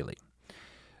texting daily.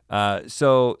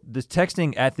 So the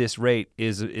texting at this rate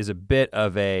is a bit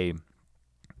of a,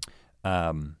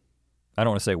 I don't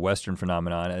want to say Western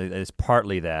phenomenon, it's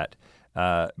partly that,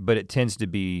 but it tends to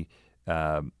be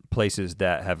places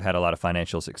that have had a lot of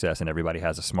financial success and everybody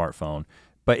has a smartphone.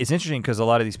 But it's interesting because a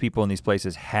lot of these people in these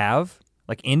places have,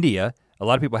 like India, a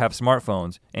lot of people have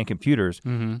smartphones and computers,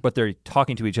 but they're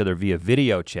talking to each other via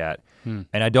video chat. And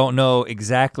I don't know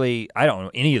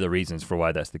any of the reasons for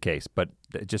why that's the case, but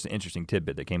just an interesting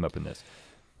tidbit that came up in this.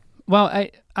 Well,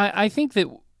 I think that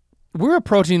we're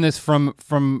approaching this from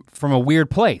a weird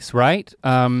place, right?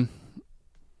 As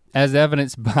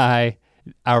evidenced by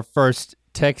our first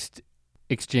text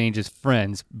exchange as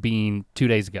friends being 2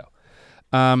 days ago.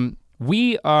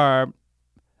 We are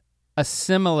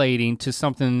assimilating to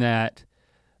something that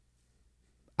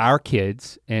our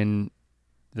kids and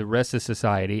the rest of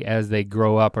society as they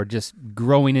grow up are just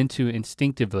growing into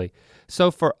instinctively.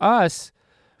 So for us,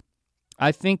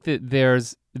 I think that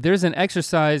there's an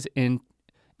exercise in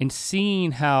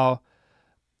seeing how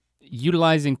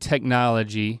utilizing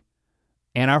technology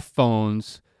and our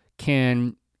phones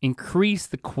can increase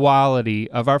the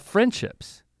quality of our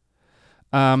friendships.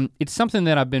 It's something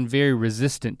that I've been very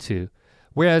resistant to,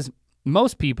 whereas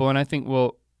most people, and I think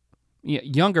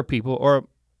younger people, or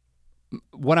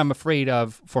what I'm afraid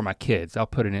of for my kids, I'll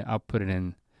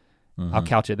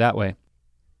couch it that way,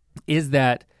 is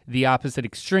that the opposite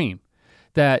extreme.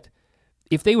 That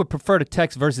if they would prefer to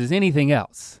text versus anything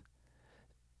else,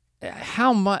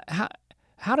 how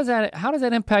does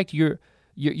that impact your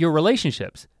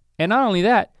relationships? And not only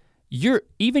that,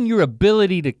 even your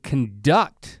ability to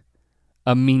conduct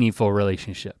a meaningful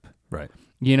relationship. Right.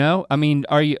 You know, I mean,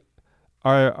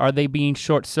 are they being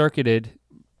short-circuited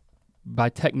by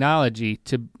technology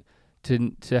to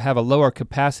have a lower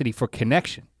capacity for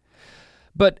connection?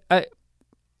 But I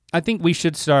think we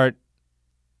should start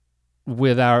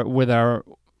with our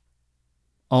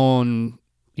own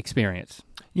experience.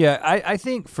 Yeah, I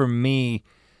think for me,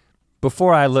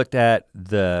 before I looked at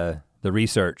the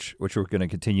research, which we're going to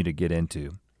continue to get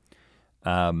into,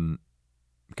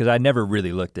 because I never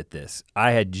really looked at this.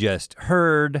 I had just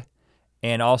heard,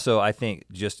 and also I think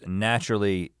just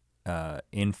naturally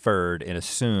inferred and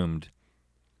assumed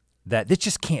that this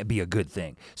just can't be a good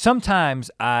thing. Sometimes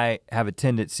I have a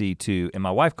tendency to, and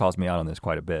my wife calls me out on this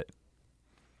quite a bit,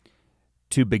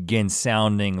 to begin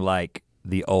sounding like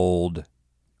the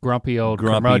grumpy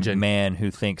curmudgeon man who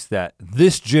thinks that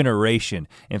this generation,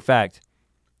 in fact,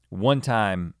 one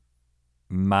time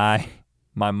my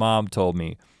mom told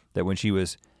me that when she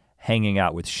was hanging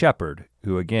out with Shepard,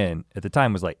 who again, at the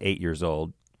time was like 8 years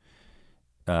old,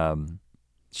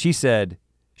 she said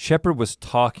Shepard was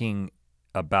talking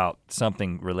about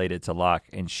something related to Locke,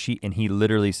 and he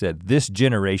literally said, this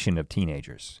generation of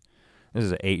teenagers. This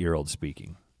is an 8-year-old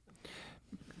speaking.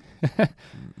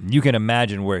 You can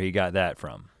imagine where he got that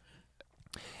from.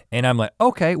 And I'm like,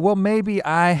 okay, well maybe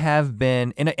I have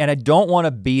been, and I don't want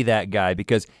to be that guy,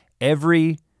 because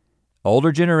every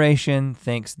older generation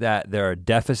thinks that there are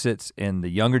deficits in the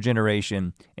younger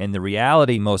generation, and the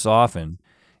reality most often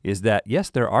is that yes,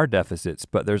 there are deficits,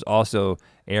 but there's also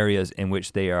areas in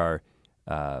which they are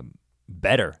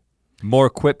better, more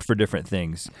equipped for different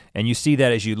things. And you see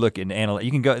that as you look and analyze.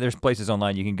 You can go, there's places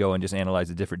online you can go and just analyze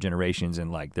the different generations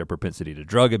and like their propensity to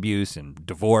drug abuse and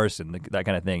divorce and that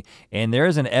kind of thing. And there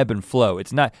is an ebb and flow.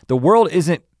 It's not, the world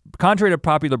isn't, contrary to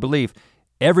popular belief,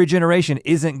 every generation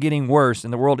isn't getting worse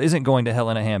and the world isn't going to hell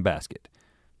in a handbasket.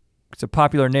 It's a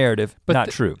popular narrative, but not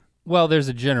true. Well, there's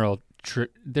a general,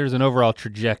 there's an overall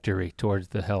trajectory towards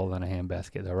the hell in a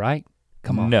handbasket though, right?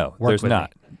 Come on. No, there's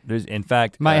not. There's, in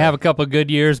fact, might have a couple of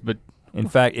good years, but in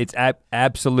fact, it's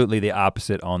absolutely the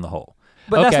opposite on the whole.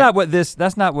 But okay. That's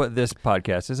not what this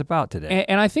podcast is about today.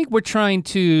 And I think we're trying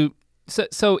to,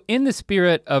 so in the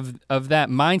spirit of that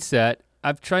mindset,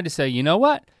 I've tried to say, you know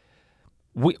what?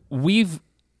 We've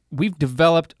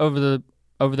developed over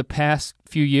the past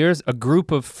few years a group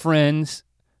of friends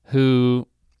who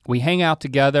we hang out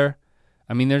together.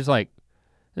 I mean, there's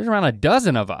around a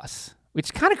dozen of us, which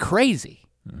is kind of crazy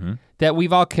that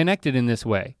we've all connected in this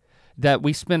way, that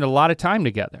we spend a lot of time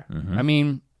together. I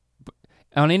mean,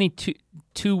 on any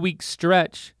two-week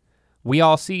stretch, we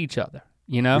all see each other,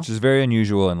 you know? Which is very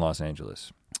unusual in Los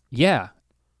Angeles. Yeah,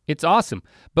 it's awesome.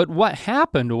 But what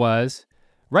happened was,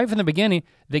 right from the beginning,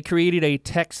 they created a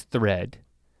text thread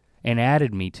and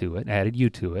added me to it, added you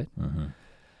to it,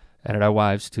 added our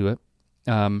wives to it.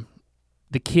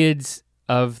 The kids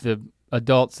of the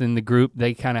adults in the group,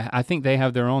 I think they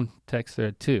have their own text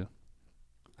thread too.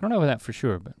 I don't know that for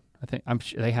sure, but I'm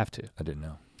sure they have to. I didn't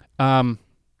know. I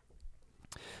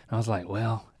was like,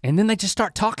 well, and then they just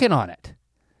start talking on it.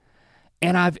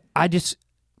 And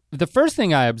the first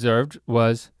thing I observed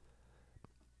was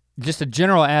just a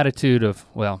general attitude of,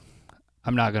 well,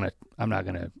 I'm not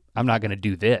gonna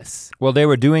do this. Well, they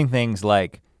were doing things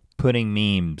like putting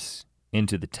memes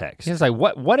into the text. It's like,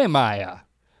 what am I,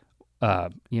 a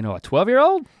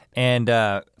 12-year-old? And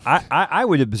I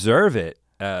would observe it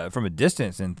from a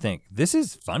distance and think, this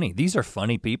is funny. These are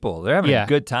funny people. They're having a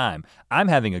good time. I'm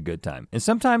having a good time. And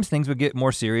sometimes things would get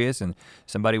more serious and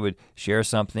somebody would share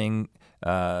something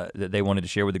that they wanted to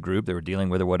share with the group they were dealing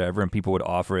with or whatever, and people would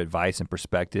offer advice and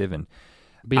perspective and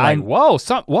be like, whoa,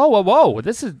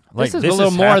 this is a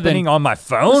little more than on my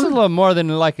phone. This is a little more than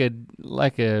like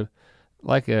a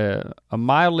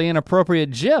mildly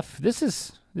inappropriate GIF. This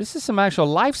is some actual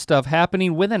life stuff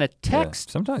happening within a text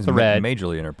sometimes thread.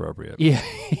 Majorly inappropriate. Yeah.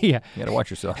 You gotta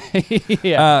watch yourself.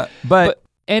 Yeah. But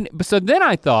so then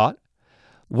I thought,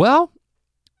 well,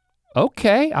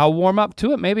 okay, I'll warm up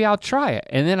to it. Maybe I'll try it.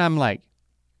 And then I'm like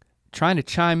trying to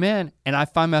chime in, and I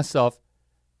find myself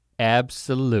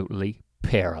absolutely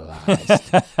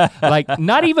paralyzed. Like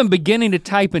not even beginning to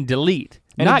type and delete.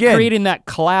 And not again, creating that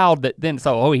cloud that then,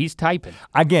 he's typing.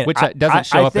 Again, which doesn't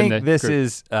show up in the this group.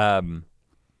 Is,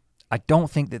 I don't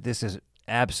think that this is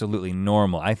absolutely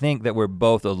normal. I think that we're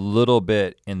both a little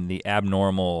bit in the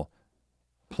abnormal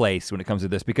place when it comes to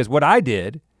this, because what I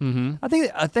did,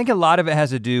 I think a lot of it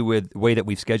has to do with the way that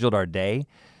we've scheduled our day.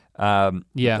 A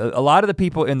lot of the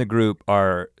people in the group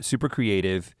are super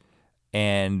creative,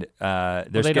 and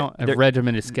they don't have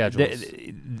regimented schedules.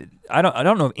 I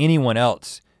don't know of anyone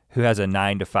else who has a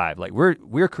 9 to 5. Like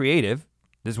we're creative.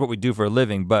 This is what we do for a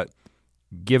living, but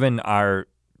given our,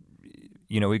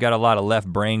 we got a lot of left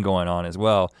brain going on as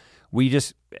well. We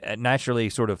just naturally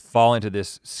sort of fall into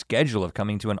this schedule of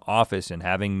coming to an office and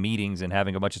having meetings and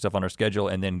having a bunch of stuff on our schedule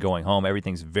and then going home.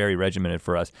 Everything's very regimented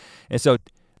for us. And so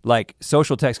like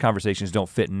social text conversations don't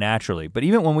fit naturally. But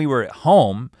even when we were at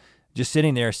home, just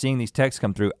sitting there seeing these texts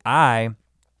come through, I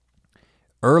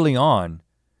early on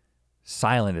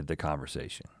silenced the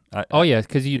conversation.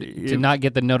 Because you did not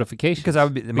get the notification. Because I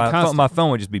would be my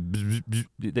phone would just be bzz, bzz,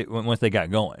 bzz, once they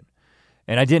got going,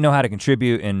 and I didn't know how to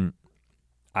contribute. And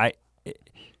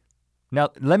Now,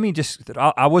 let me just,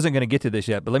 I wasn't gonna get to this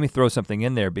yet, but let me throw something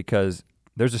in there because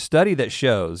there's a study that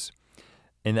shows,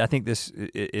 and I think this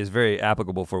is very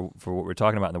applicable for what we're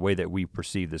talking about and the way that we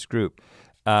perceive this group.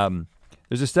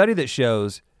 There's a study that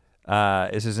shows,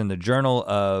 this is in the Journal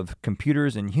of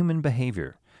Computers and Human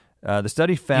Behavior. The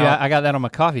study found- Yeah, I got that on my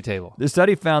coffee table. The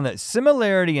study found that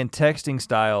similarity in texting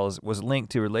styles was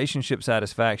linked to relationship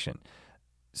satisfaction.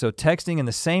 So texting in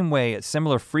the same way at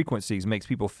similar frequencies makes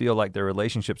people feel like their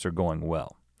relationships are going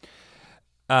well.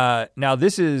 Now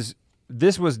this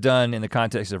was done in the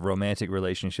context of romantic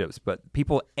relationships, but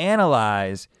people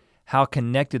analyze how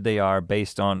connected they are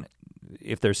based on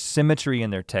if there's symmetry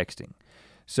in their texting.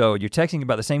 So you're texting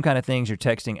about the same kind of things, you're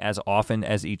texting as often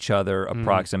as each other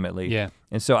approximately. Yeah.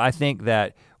 And so I think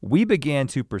that we began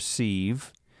to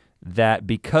perceive that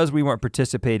because we weren't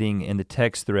participating in the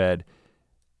text thread,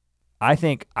 I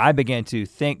think I began to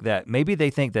think that maybe they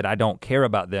think that I don't care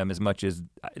about them as much as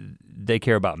they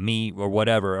care about me or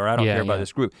whatever, or I don't care about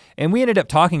this group. And we ended up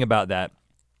talking about that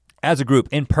as a group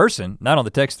in person, not on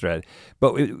the text thread,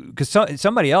 but because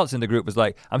somebody else in the group was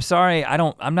like, I'm sorry, I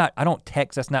don't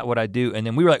text, that's not what I do. And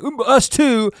then we were like, us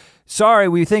too, sorry,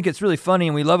 we think it's really funny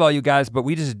and we love all you guys, but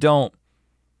we just don't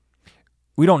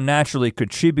naturally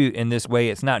contribute in this way.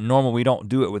 It's not normal, we don't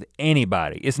do it with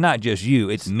anybody. It's not just you,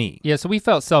 it's me. Yeah, so we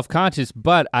felt self-conscious,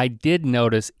 but I did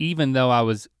notice even though I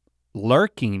was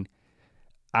lurking,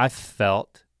 I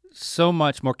felt so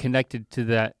much more connected to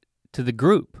the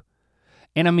group.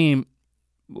 And I mean,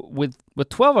 with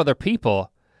 12 other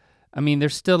people, I mean,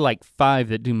 there's still like 5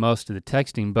 that do most of the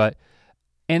texting,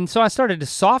 and so I started to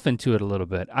soften to it a little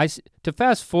bit. To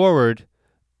fast forward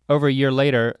over a year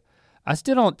later, I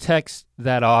still don't text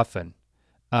that often.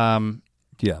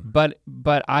 Yeah.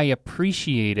 But I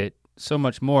appreciate it so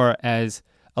much more as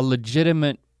a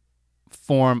legitimate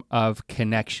form of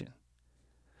connection.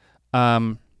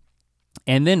 And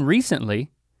then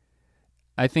recently,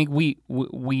 I think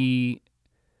we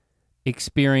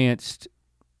experienced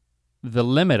the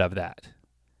limit of that,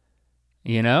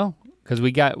 you know? Because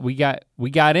we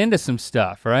got into some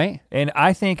stuff, right? And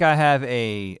I think I have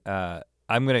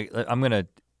I'm gonna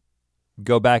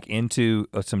go back into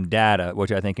some data,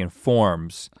 which I think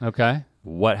informs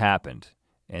what happened,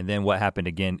 and then what happened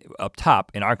again up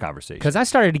top in our conversation. Because I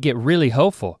started to get really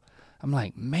hopeful. I'm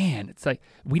like, man, it's like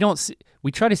we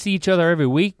try to see each other every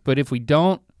week, but if we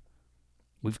don't,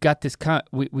 we've got this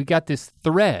we got this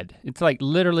thread. It's like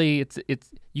literally,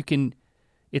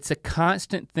 it's a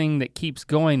constant thing that keeps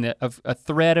going, a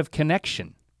thread of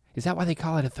connection. Is that why they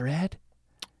call it a thread?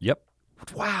 Yep.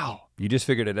 Wow. You just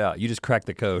figured it out. You just cracked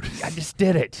the code. I just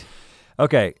did it.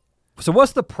 Okay, so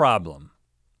what's the problem?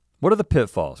 What are the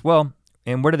pitfalls? Well,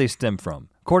 and where do they stem from?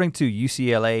 According to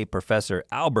UCLA professor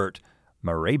Albert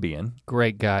Mehrabian.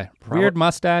 Great guy. Weird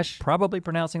mustache. Probably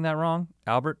pronouncing that wrong,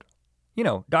 Albert. You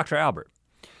know, Dr. Albert.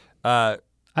 I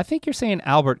think you're saying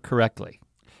Albert correctly.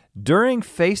 During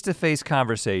face-to-face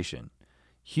conversation,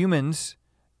 humans,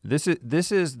 this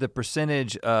is the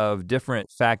percentage of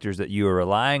different factors that you are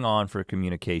relying on for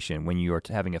communication when you are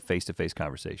having a face-to-face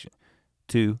conversation.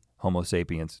 2 Homo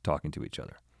sapiens talking to each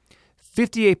other.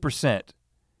 58%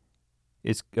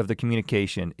 of the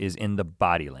communication is in the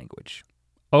body language.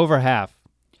 Over half.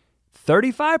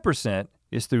 35%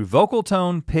 is through vocal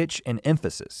tone, pitch, and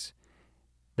emphasis.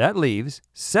 That leaves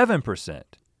 7%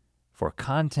 for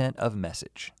content of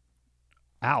message.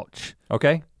 Ouch.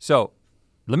 Okay, so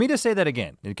let me just say that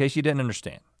again in case you didn't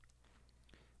understand.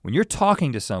 When you're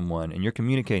talking to someone and you're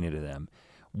communicating to them,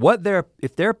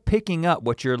 if they're picking up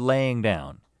what you're laying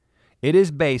down, it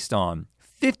is based on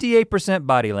 58%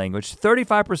 body language,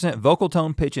 35% vocal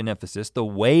tone, pitch, and emphasis, the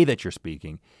way that you're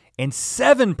speaking, and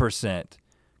 7%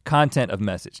 content of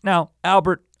message. Now,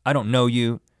 Albert, I don't know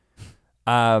you.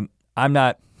 I'm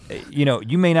not,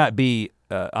 you may not be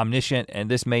omniscient, and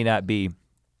this may not be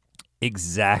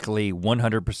exactly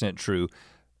 100% true,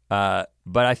 but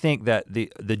I think that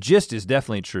the gist is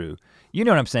definitely true. You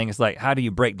know what I'm saying? It's like, how do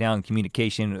you break down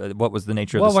communication? What was the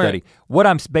nature of the study? What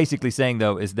I'm basically saying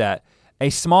though is that a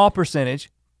small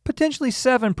percentage, potentially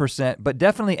 7%, but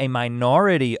definitely a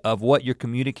minority of what you're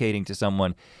communicating to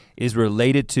someone is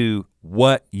related to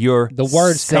what you're the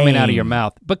words saying. Coming out of your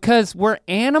mouth, because we're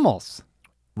animals.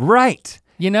 Right.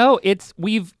 You know,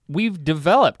 we've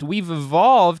developed, we've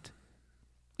evolved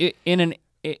in an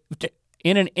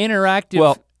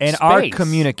interactive and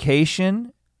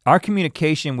space. Our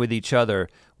communication with each other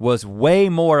was way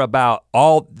more about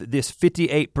all this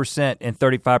 58% and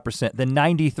 35%. The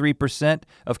 93%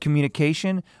 of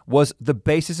communication was the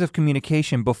basis of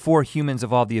communication before humans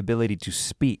evolved the ability to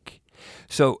speak.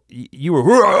 So you were,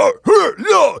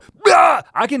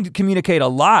 I can communicate a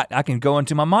lot. I can go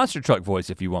into my monster truck voice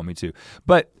if you want me to.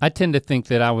 But I tend to think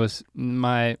that I was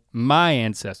my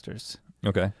ancestors.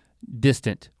 Okay.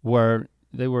 Distant, where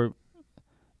they were,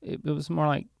 it was more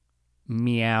like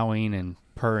meowing and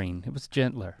purring. It was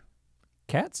gentler.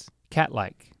 Cats?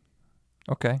 Cat-like.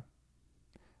 Okay.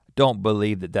 Don't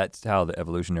believe that that's how the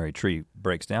evolutionary tree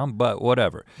breaks down, but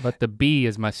whatever. But the bee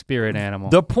is my spirit animal.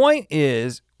 The point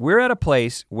is, we're at a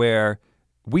place where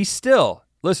we still,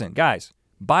 listen, guys,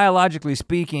 biologically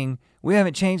speaking, we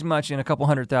haven't changed much in a couple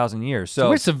 100,000 years. So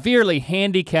we're severely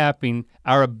handicapping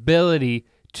our ability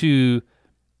to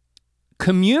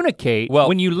communicate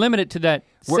when you limit it to that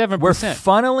 7%. We're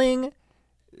funneling.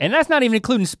 And that's not even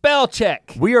including spell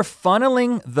check. We are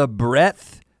funneling the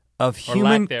breadth of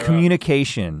human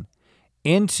communication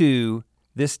into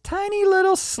this tiny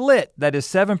little slit that is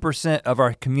 7% of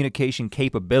our communication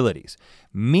capabilities,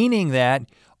 meaning that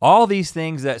all these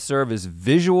things that serve as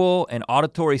visual and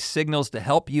auditory signals to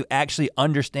help you actually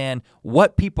understand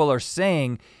what people are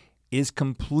saying is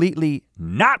completely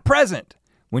not present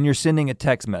when you're sending a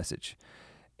text message.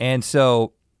 And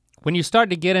so when you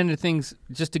start to get into things,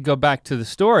 just to go back to the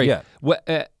story,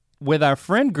 with our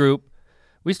friend group,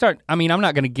 I'm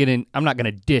not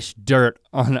gonna dish dirt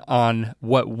on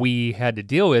what we had to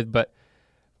deal with, but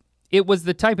it was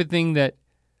the type of thing that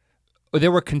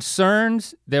there were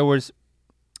concerns, there was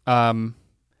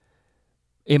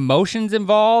emotions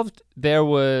involved, it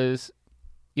was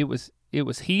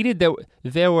heated, there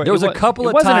was a couple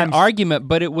of times. It wasn't an argument,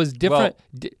 but it was different,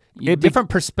 different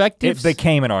perspectives. It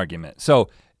became an argument. So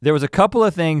there was a couple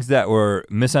of things that were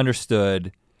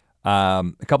misunderstood, a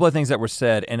couple of things that were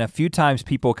said, and a few times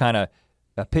people kind of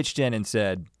pitched in and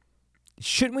said,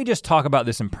 shouldn't we just talk about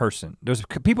this in person?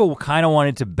 People kind of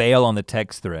wanted to bail on the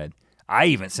text thread. I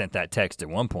even sent that text at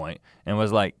one point and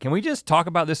was like, can we just talk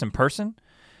about this in person?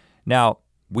 Now,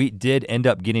 we did end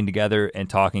up getting together and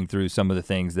talking through some of the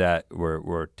things that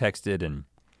were texted, and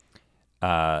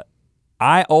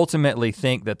I ultimately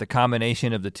think that the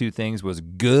combination of the two things was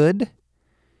good.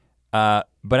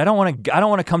 But I don't want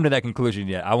to come to that conclusion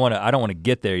yet. I don't want to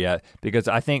get there yet, because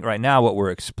I think right now what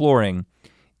we're exploring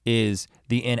is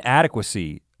the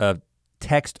inadequacy of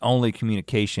text-only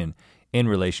communication in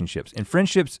relationships, in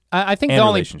friendships. I think and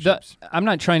relationships. I'm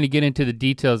not trying to get into the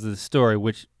details of the story,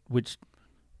 which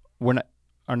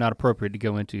are not appropriate to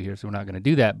go into here, so we're not going to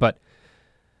do that. But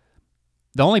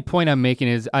the only point I'm making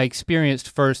is I experienced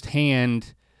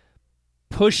firsthand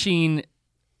pushing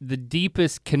the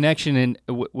deepest connection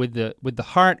with the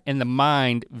heart and the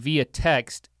mind via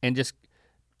text, and just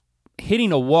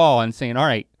hitting a wall and saying, all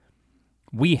right,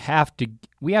 we have to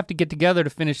get together to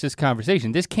finish this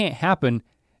conversation. This can't happen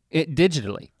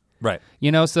digitally. Right.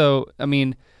 So I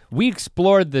mean, we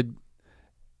explored the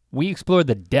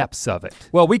depths of it.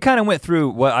 Well, we kind of went through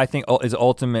what I think is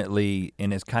ultimately,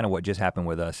 and is kind of what just happened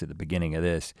with us at the beginning of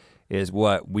this, is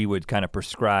what we would kind of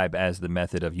prescribe as the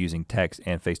method of using text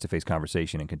and face-to-face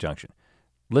conversation in conjunction.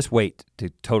 Let's wait to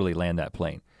totally land that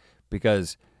plane,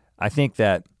 because I think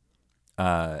that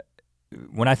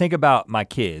when I think about my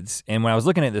kids, and when I was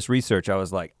looking at this research, I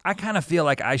was like, I kind of feel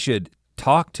like I should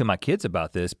talk to my kids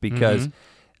about this, because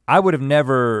I would have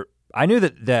never, I knew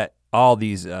that all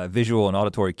these visual and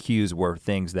auditory cues were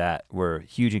things that were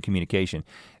huge in communication,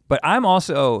 but I'm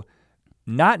also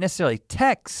not necessarily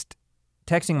texting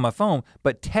on my phone,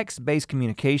 but text-based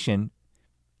communication,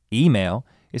 email,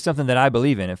 is something that I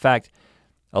believe in. In fact,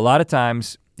 a lot of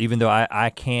times, even though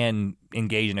I can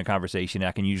engage in a conversation,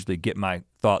 I can usually get my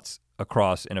thoughts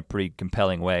across in a pretty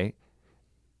compelling way,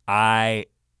 I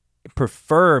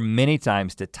prefer many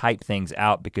times to type things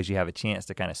out, because you have a chance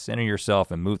to kind of center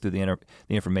yourself and move through the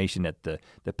information at the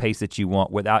pace that you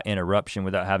want, without interruption,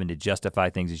 without having to justify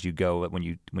things as you go when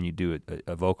you do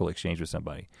a vocal exchange with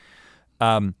somebody.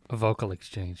 A vocal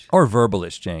exchange. Or verbal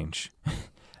exchange.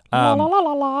 La la la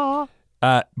la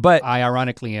la. But I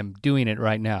ironically am doing it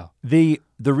right now. The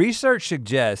research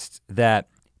suggests that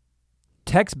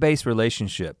text-based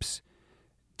relationships,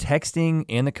 texting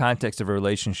in the context of a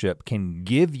relationship, can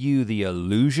give you the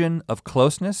illusion of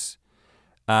closeness,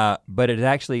 but it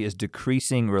actually is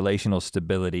decreasing relational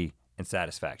stability and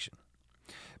satisfaction.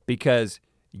 Because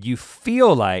you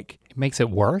feel like— It makes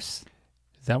it worse?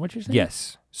 Is that what you're saying?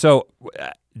 Yes. So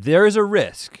there is a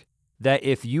risk that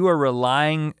if you are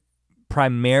relying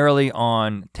primarily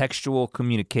on textual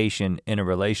communication in a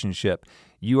relationship,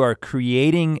 you are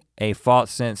creating a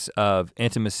false sense of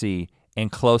intimacy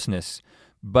and closeness.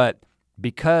 But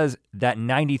because that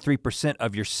 93%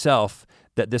 of yourself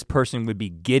that this person would be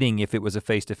getting if it was a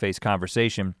face-to-face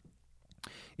conversation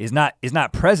is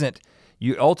not present,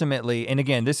 you ultimately, and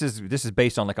again, this is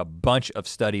based on like a bunch of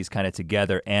studies kind of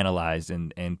together, analyzed,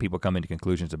 and people come into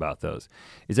conclusions about those,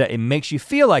 is that it makes you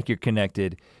feel like you're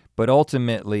connected, but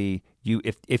ultimately,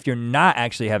 if you're not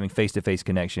actually having face-to-face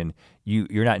connection,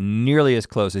 you're not nearly as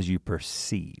close as you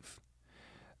perceive.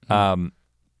 And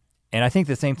I think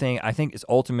the same thing, I think is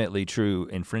ultimately true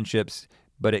in friendships,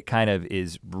 but it kind of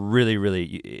is really,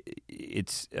 really,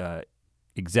 it's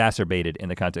exacerbated in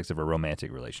the context of a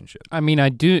romantic relationship. I mean,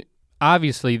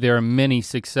 obviously there are many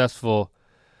successful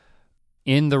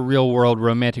in the real world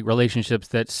romantic relationships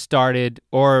that started,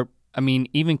 or I mean,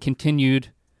 even continued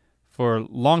for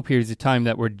long periods of time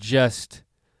that were just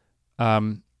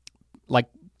like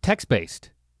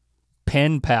text-based,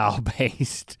 pen pal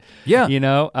based. Yeah. You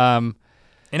know?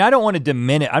 And I don't want to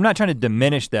diminish, I'm not trying to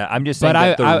diminish that, I'm just saying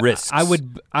that the risks.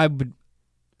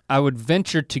 I would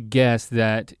venture to guess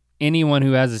that anyone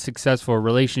who has a successful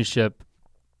relationship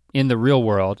in the real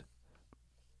world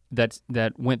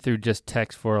that went through just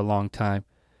text for a long time,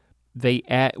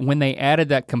 when they added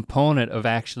that component of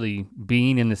actually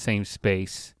being in the same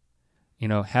space, you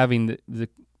know, having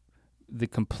the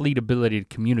complete ability to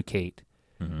communicate,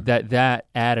 that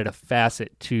added a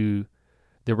facet to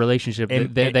the relationship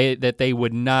that they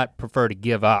would not prefer to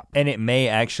give up. And it may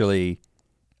actually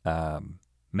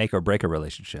make or break a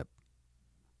relationship.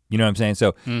 You know what I'm saying?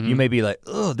 So you may be like,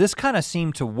 oh, this kind of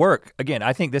seemed to work. Again,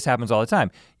 I think this happens all the time.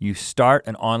 You start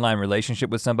an online relationship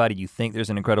with somebody, you think there's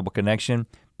an incredible connection,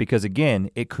 because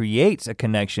again, it creates a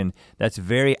connection that's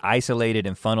very isolated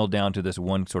and funneled down to this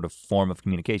one sort of form of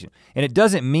communication. And it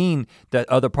doesn't mean that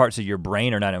other parts of your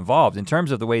brain are not involved. In terms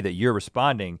of the way that you're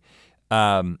responding,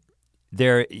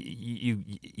 there,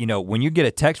 you know, when you get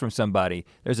a text from somebody,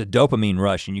 there's a dopamine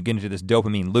rush and you get into this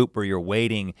dopamine loop where you're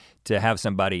waiting to have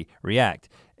somebody react.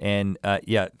 And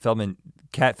yeah, Feldman,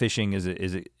 catfishing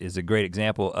is a great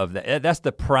example of that. That's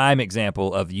the prime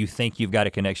example of you think you've got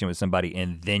a connection with somebody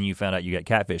and then you found out you got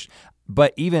catfished.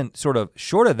 But even sort of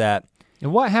short of that.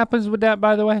 And what happens with that,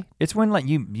 by the way? It's when like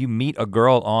you meet a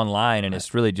girl online and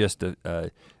it's really just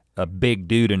a big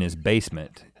dude in his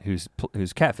basement who's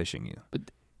catfishing you. But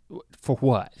for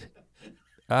what?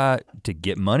 To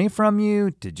get money from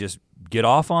you, to just get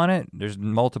off on it. There's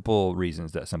multiple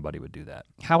reasons that somebody would do that.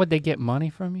 How would they get money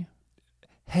from you?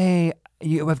 Hey,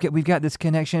 we've got this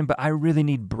connection, but I really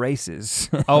need braces.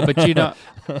 Oh, but you don't.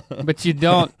 But you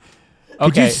don't. Okay.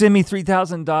 Could you send me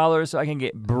 $3,000 so I can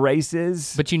get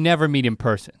braces? But you never meet in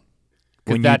person.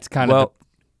 Because that's kind of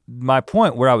my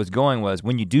point where I was going was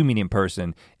when you do meet in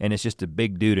person and it's just a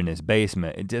big dude in his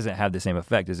basement, it doesn't have the same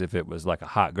effect as if it was like a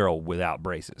hot girl without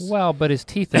braces. Well, but his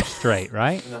teeth are straight,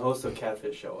 right? And the host of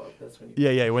Catfish show up. That's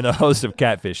when when the host of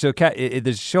Catfish. So there's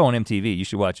a show on MTV, you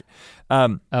should watch it.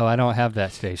 Oh, I don't have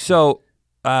that station. So,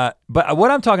 but what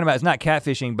I'm talking about is not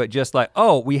catfishing, but just like,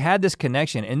 oh, we had this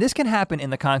connection, and this can happen in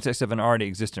the context of an already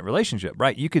existent relationship,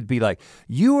 right? You could be like,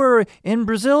 you were in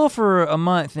Brazil for a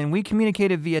month and we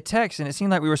communicated via text and it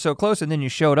seemed like we were so close, and then you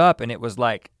showed up and it was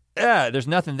like, there's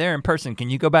nothing there in person.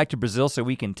 Can you go back to Brazil so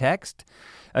we can text?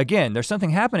 Again, there's something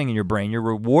happening in your brain. You're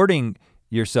rewarding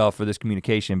yourself for this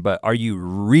communication, but are you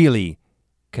really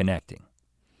connecting?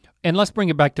 And let's bring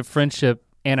it back to friendship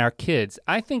and our kids.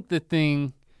 I think the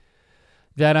thing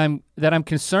that I'm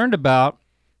concerned about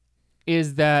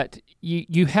is that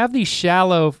you have these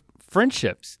shallow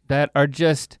friendships that are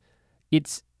just,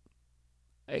 it's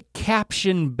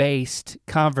caption-based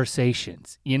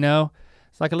conversations, you know?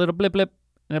 It's like a little blip blip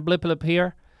and a blip blip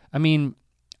here. I mean,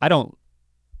 I don't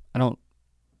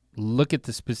look at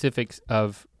the specifics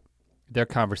of their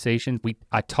conversations.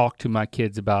 I talk to my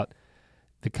kids about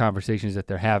the conversations that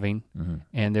they're having,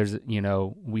 and there's, you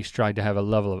know, we strive to have a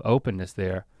level of openness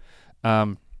there.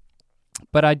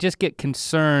 But I just get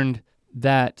concerned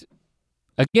that,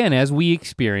 again, as we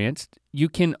experienced, you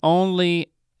can only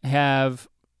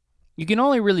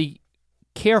really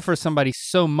care for somebody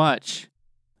so much,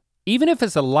 even if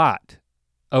it's a lot,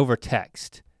 over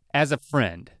text, as a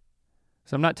friend.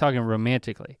 So I'm not talking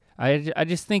romantically. I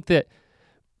just think that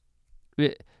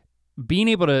being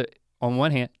able to, on one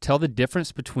hand, tell the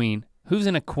difference between who's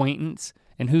an acquaintance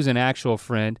and who's an actual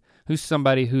friend, who's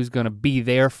somebody who's gonna be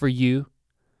there for you.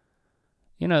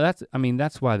 You know,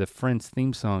 that's why the Friends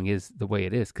theme song is the way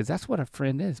it is, because that's what a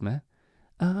friend is, man.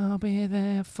 I'll be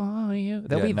there for you.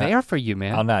 They'll be there for you,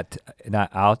 man.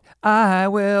 I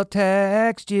will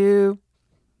text you.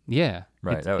 Yeah.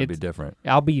 Right, that would be different.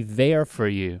 I'll be there for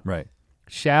you. Right.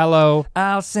 Shallow.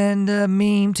 I'll send a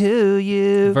meme to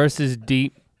you. Versus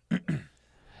deep.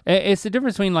 It's the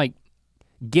difference between like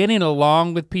getting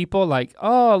along with people, like,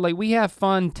 oh, like we have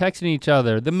fun texting each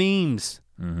other, the memes,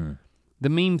 the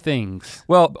meme things.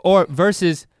 Well, or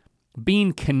versus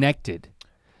being connected.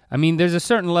 I mean, there's a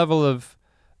certain level of,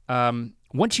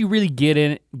 once you really get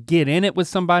in it with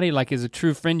somebody, like as a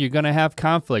true friend, you're gonna have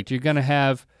conflict. You're gonna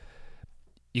have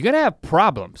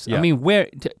problems. Yeah. I mean,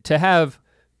 to have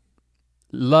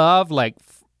love, like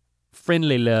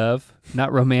friendly love,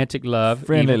 not romantic love.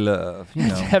 Friendly even, love, you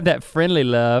know. to have that friendly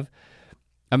love,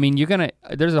 I mean,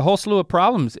 there's a whole slew of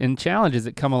problems and challenges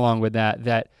that come along with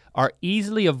that are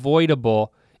easily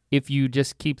avoidable if you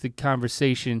just keep the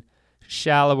conversation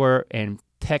shallower and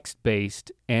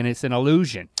text-based, and it's an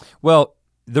illusion. Well,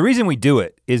 the reason we do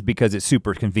it is because it's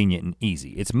super convenient and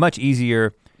easy. It's much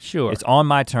easier. Sure. It's on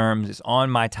my terms, it's on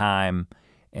my time,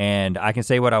 and I can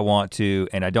say what I want to,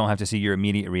 and I don't have to see your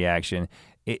immediate reaction.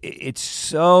 It's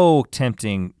so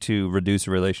tempting to reduce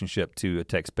a relationship to a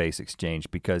text-based exchange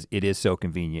because it is so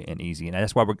convenient and easy, and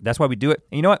that's why we do it.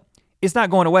 And you know what? It's not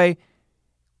going away,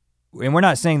 and we're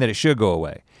not saying that it should go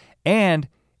away. And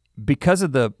because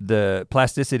of the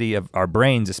plasticity of our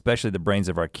brains, especially the brains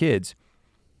of our kids,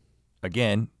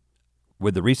 again,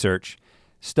 with the research,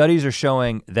 studies are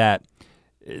showing that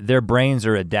their brains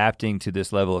are adapting to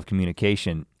this level of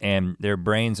communication, and their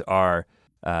brains are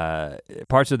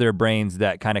parts of their brains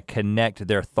that kind of connect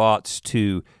their thoughts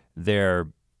to their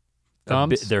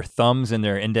thumbs and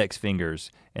their index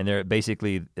fingers, and they're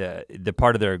basically the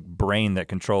part of their brain that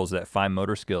controls that fine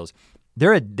motor skills.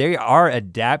 They are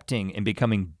adapting and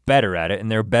becoming better at it,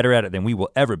 and they're better at it than we will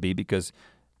ever be because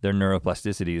their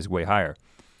neuroplasticity is way higher.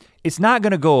 It's not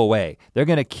gonna go away. They're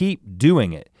gonna keep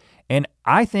doing it. And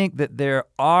I think that there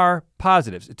are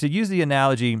positives. To use the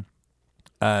analogy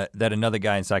that another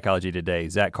guy in Psychology Today,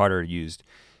 Zach Carter, used,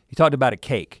 he talked about a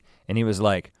cake, and he was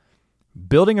like,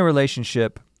 building a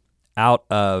relationship out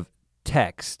of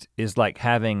text is like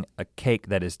having a cake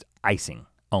that is icing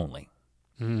only.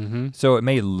 Mm-hmm. So it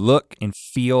may look and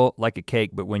feel like a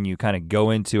cake, but when you kind of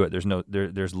go into it,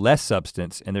 there's less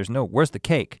substance, and where's the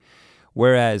cake?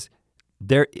 Whereas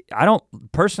I don't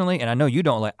personally, and I know you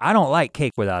don't I don't like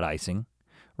cake without icing,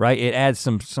 right? It adds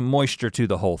some moisture to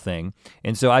the whole thing.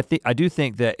 And so I do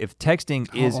think that if texting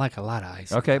I don't like a lot of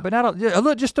icing. Okay, but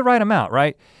just the right amount,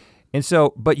 right? And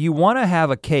so, but you wanna have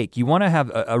a cake, you wanna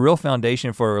have a real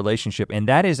foundation for a relationship, and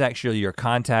that is actually your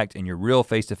contact and your real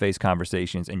face-to-face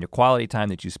conversations and your quality time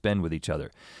that you spend with each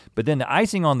other. But then the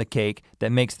icing on the cake that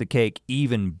makes the cake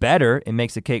even better, and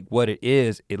makes the cake what it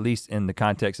is, at least in the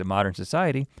context of modern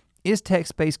society, is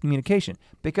text-based communication.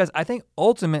 Because I think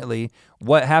ultimately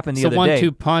what happened the other day—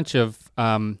 So 1-2 punch of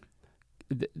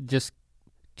just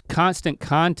constant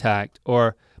contact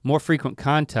or more frequent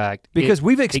contact. Because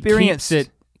we've experienced— It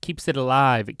keeps it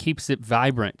alive, it keeps it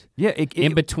vibrant. Yeah,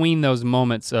 in between those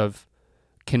moments of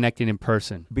connecting in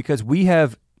person. Because we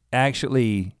have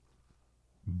actually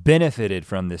benefited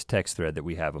from this text thread that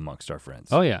we have amongst our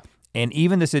friends. Oh yeah. And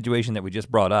even the situation that we just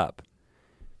brought up,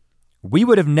 we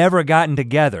would have never gotten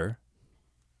together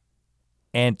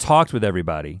and talked with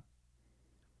everybody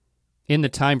in the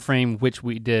time frame which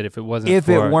we did if it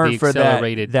weren't for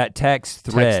that text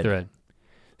thread.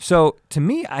 So to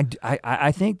me,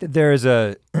 I think that there is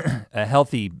a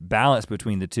healthy balance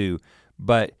between the two.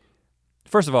 But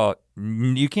first of all,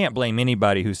 you can't blame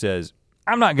anybody who says,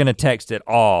 I'm not gonna text at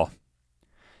all,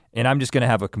 and I'm just gonna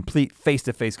have a complete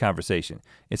face-to-face conversation.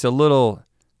 It's a little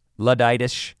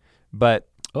Luddite-ish, but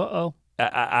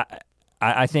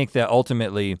I think that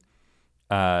ultimately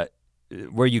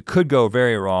where you could go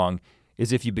very wrong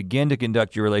is if you begin to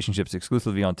conduct your relationships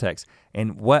exclusively on text.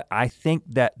 And what I think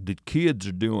that the kids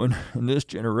are doing in this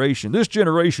generation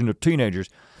of teenagers,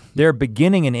 they're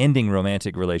beginning and ending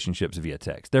romantic relationships via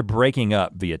text. They're breaking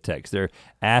up via text. They're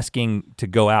asking to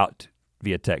go out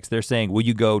via text. They're saying, will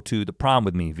you go to the prom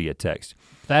with me via text?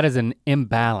 That is an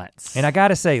imbalance. And I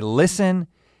gotta say, listen,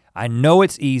 I know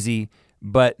it's easy,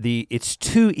 but it's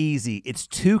too easy, it's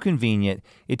too convenient,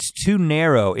 it's too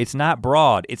narrow, it's not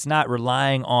broad, it's not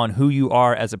relying on who you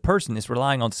are as a person, it's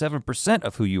relying on 7%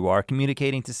 of who you are,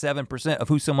 communicating to 7% of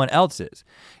who someone else is.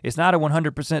 It's not a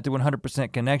 100% to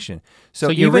 100% connection.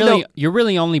 So you're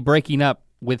really only breaking up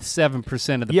with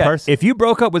 7% of the person. If you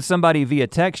broke up with somebody via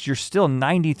text, you're still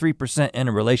 93% in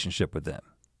a relationship with them.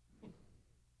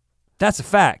 That's a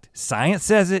fact. Science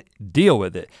says it, deal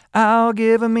with it. I'll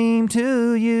give a meme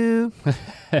to you.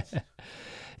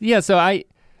 Yeah, so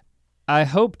I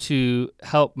hope to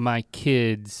help my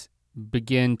kids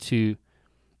begin to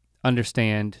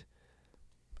understand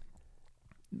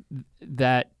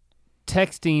that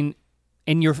texting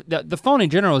and the phone in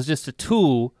general is just a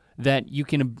tool that you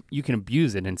can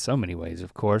abuse it in so many ways,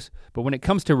 of course. But when it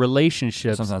comes to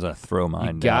relationships, sometimes I throw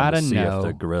mine down to see if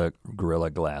the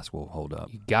Gorilla Glass will hold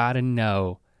up. You gotta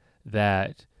know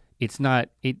that it's not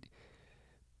it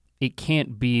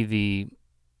can't be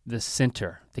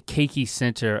center, the cakey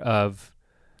center of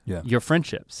Yeah. your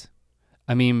friendships.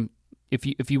 I mean,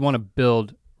 if you want to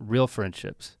build real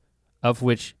friendships, of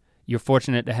which you're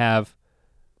fortunate to have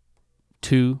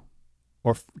 2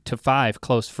 to 5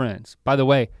 close friends. By the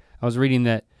way, I was reading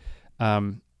that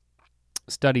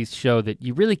studies show that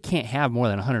you really can't have more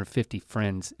than 150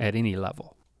 friends at any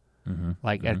level,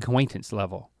 like at acquaintance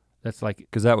level. That's like,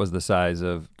 because that was the size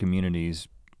of communities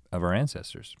of our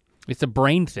ancestors. it's a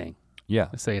brain thing. Yeah.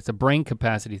 Let's say it's a brain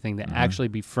capacity thing to actually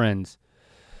be friends.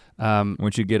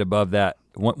 Once you get above that,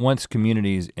 once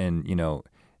communities and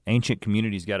ancient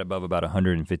communities got above about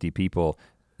 150 people,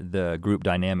 the group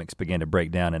dynamics began to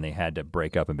break down and they had to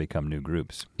break up and become new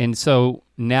groups. And so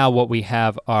now what we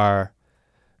have are,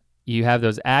 you have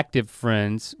those active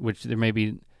friends, which there may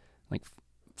be like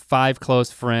 5 close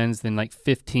friends, then like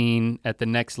 15 at the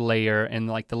next layer, and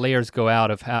like the layers go out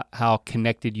of how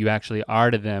connected you actually are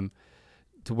to them,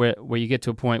 to where you get to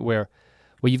a point where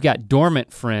you've got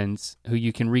dormant friends who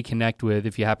you can reconnect with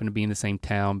if you happen to be in the same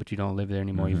town but you don't live there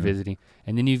anymore, you're visiting.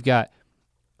 And then you've got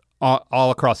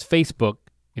all across Facebook,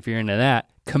 if you're into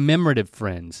that, commemorative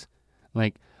friends.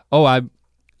 Like, oh,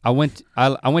 I went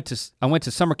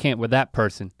to summer camp with that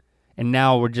person, and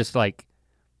now we're just like,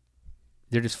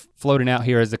 they're just floating out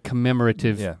here as a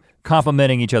commemorative. Yeah,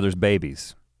 complimenting each other's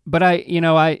babies. But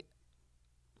I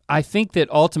think that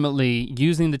ultimately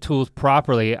using the tools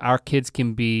properly, our kids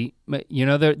can be,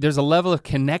 there's a level of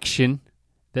connection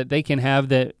that they can have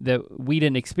that we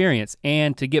didn't experience.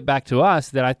 And to get back to us,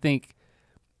 that I think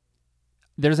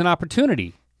there's an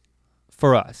opportunity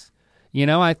for us.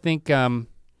 I think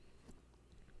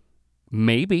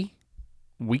maybe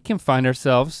we can find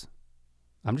ourselves,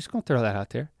 I'm just gonna throw that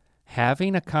out there,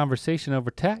 having a conversation over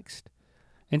text.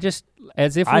 And just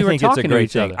as if we were talking to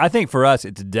each other. I think for us,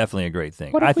 it's definitely a great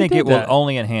thing. What if I we think did it will that?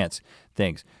 only enhance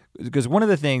things. Because one of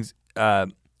the things,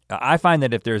 I find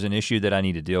that if there's an issue that I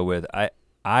need to deal with, I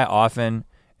often,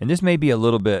 and this may be a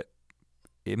little bit,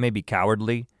 it may be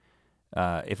cowardly.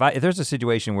 If there's a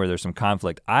situation where there's some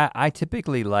conflict, I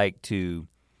typically like to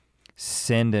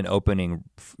send an opening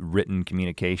written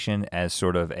communication as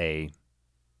sort of a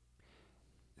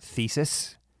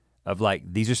thesis of like,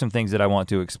 these are some things that I want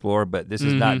to explore, but this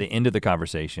is not the end of the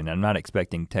conversation. I'm not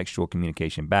expecting textual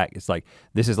communication back. It's like,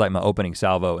 this is like my opening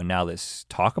salvo and now let's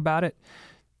talk about it.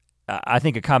 I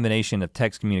think a combination of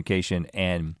text communication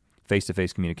and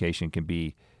face-to-face communication can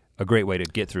be a great way to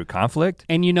get through conflict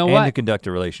And you know and what? to conduct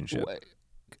a relationship.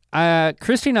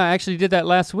 Christy and I actually did that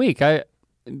last week. I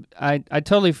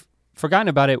totally forgotten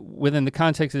about it within the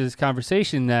context of this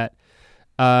conversation that,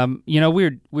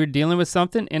 we're dealing with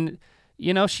something, and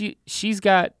she's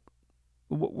got,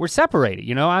 we're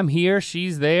separated. I'm here,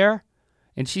 she's there,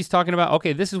 and she's talking about,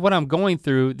 okay, this is what I'm going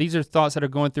through. These are thoughts that are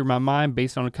going through my mind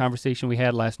based on a conversation we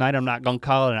had last night. I'm not gonna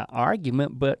call it an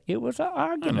argument, but it was an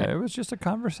argument. It was just a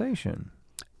conversation.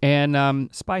 And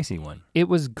Spicy one. it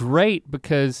was great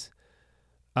because,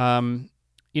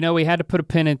 we had to put a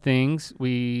pin in things.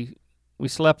 We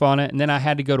slept on it, and then I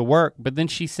had to go to work. But then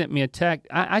she sent me a text.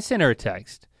 I sent her a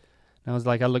text. And I was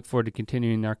like, I look forward to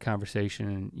continuing our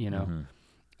conversation,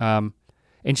 and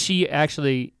and she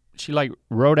like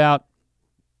wrote out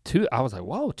 2. I was like,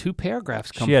 whoa, 2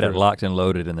 paragraphs come. She had it through. locked and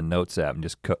loaded in the Notes app and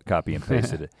just copy and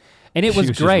pasted it. And it was She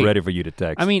was great. just ready for you to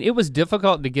text. I mean, it was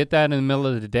difficult to get that in the middle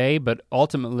of the day, but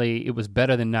ultimately it was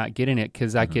better than not getting it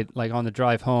because I could, like, on the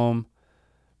drive home,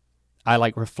 I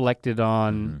like reflected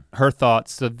on her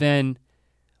thoughts. So then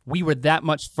we were that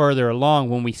much further along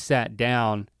when we sat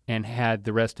down and had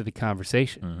the rest of the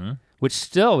conversation, which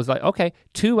still was like, okay,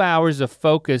 2 hours of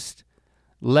focused,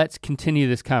 let's continue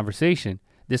this conversation.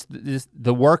 This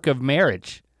the work of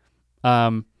marriage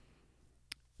would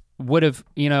have,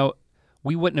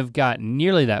 we wouldn't have gotten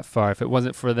nearly that far if it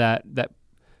wasn't for that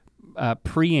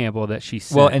preamble that she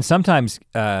said. Well, and sometimes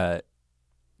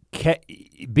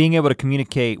being able to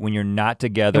communicate when you're not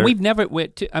together. And we've never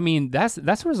went to,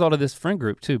 that's a result of this friend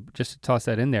group too, just to toss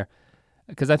that in there.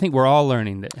 Because I think we're all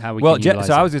learning that how we can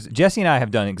utilize it. Jesse and I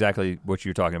have done exactly what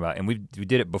you're talking about, and we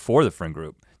did it before the friend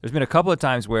group. There's been a couple of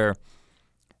times where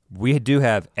we do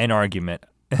have an argument,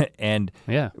 and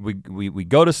we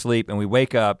go to sleep and we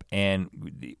wake up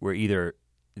and we're either,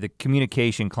 the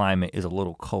communication climate is a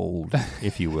little cold,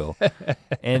 if you will.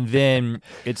 And then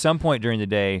at some point during the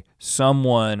day,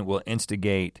 someone will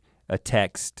instigate a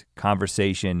text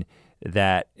conversation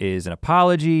that is an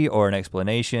apology or an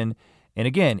explanation. And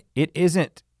again, it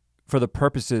isn't for the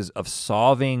purposes of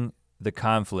solving the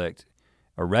conflict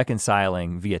or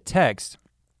reconciling via text,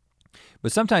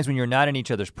 but sometimes when you're not in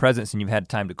each other's presence and you've had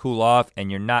time to cool off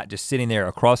and you're not just sitting there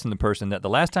across from the person that the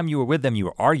last time you were with them, you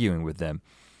were arguing with them,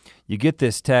 You get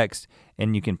this text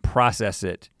and you can process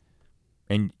it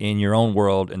in your own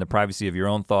world, in the privacy of your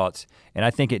own thoughts. And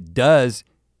I think it does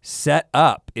set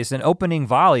up, it's an opening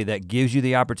volley that gives you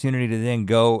the opportunity to then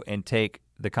go and take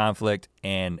the conflict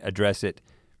and address it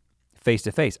face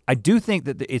to face. I do think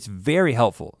that it's very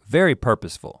helpful, very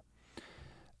purposeful.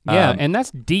 Yeah, and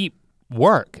that's deep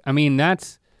work. I mean,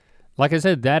 that's, like I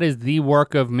said, that is the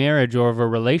work of marriage or of a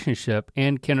relationship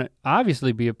and can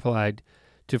obviously be applied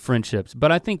to friendships.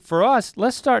 But I think for us,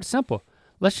 let's start simple.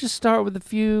 Let's just start with a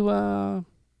few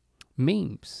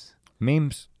memes.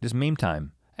 Memes, just meme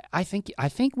time. I think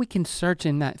we can search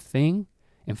in that thing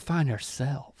and find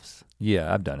ourselves.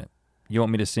 Yeah, I've done it. You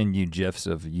want me to send you GIFs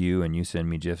of you and you send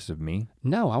me GIFs of me?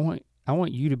 No, I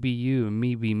want you to be you and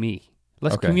me be me.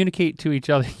 Let's communicate to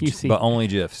each other. You see, but only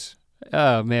GIFs.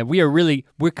 Oh man,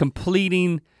 we're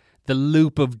completing the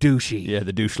loop of douchey. Yeah,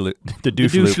 the douche loop. The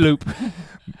douche loop.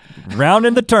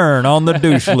 Rounding the turn on the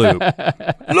douche loop.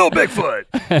 Little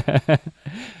Bigfoot.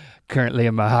 Currently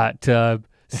in my hot tub,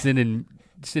 sending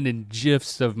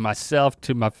GIFs of myself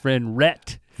to my friend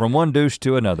Rhett. From one douche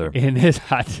to another. In his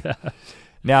hot tub.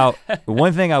 Now,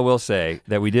 one thing I will say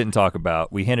that we didn't talk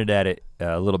about, we hinted at it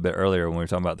a little bit earlier when we were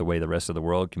talking about the way the rest of the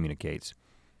world communicates.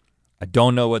 I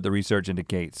don't know what the research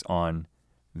indicates on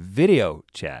video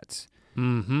chats.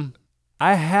 Mm-hmm.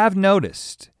 I have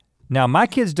noticed, now my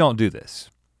kids don't do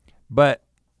this, but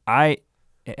I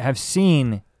have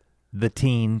seen the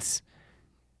teens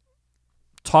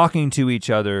talking to each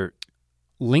other.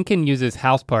 Lincoln uses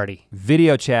House Party.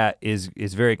 Video chat is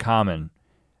very common.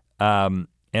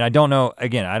 And I don't know,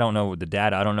 again, I don't know the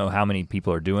data, I don't know how many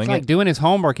people are doing it. It's like doing his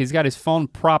homework, he's got his phone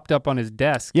propped up on his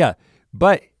desk. Yeah,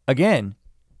 but again,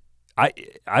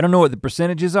 I don't know what the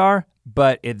percentages are,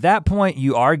 but at that point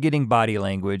you are getting body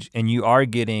language and you are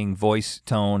getting voice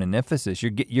tone and emphasis.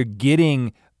 You're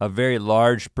getting a very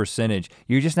large percentage.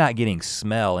 You're just not getting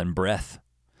smell and breath,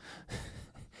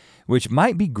 which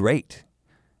might be great,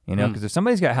 you know, because if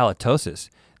somebody's got halitosis,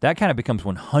 that kind of becomes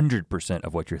 100%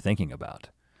 of what you're thinking about.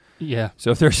 Yeah. So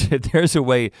if there's a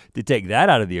way to take that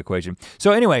out of the equation.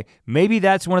 So anyway, maybe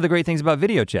that's one of the great things about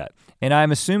video chat. And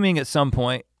I'm assuming at some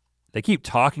point, they keep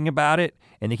talking about it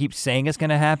and they keep saying it's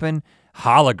gonna happen.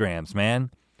 Holograms, man.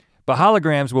 But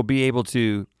holograms will be able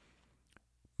to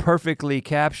perfectly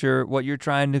capture what you're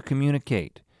trying to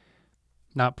communicate.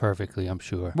 Not perfectly, I'm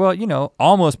sure. Well, you know,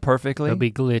 almost perfectly. There'll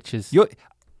be glitches.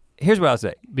 Here's what I'll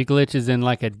say. Be glitches in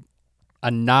like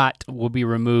a knot will be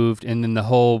removed and then the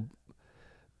whole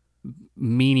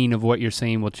meaning of what you're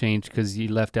saying will change because you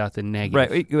left out the negative.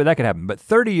 Right, that could happen. But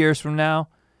 30 years from now,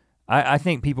 I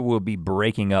think people will be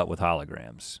breaking up with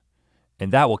holograms,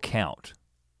 and that will count.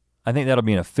 I think that'll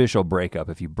be an official breakup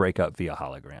if you break up via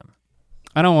hologram.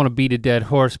 I don't want to beat a dead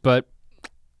horse, but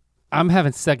I'm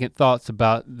having second thoughts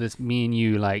about this me and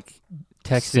you like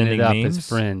texting Sending it up memes? as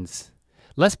friends.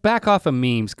 Let's back off of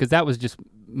memes because that was just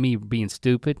me being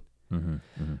stupid. Mm-hmm,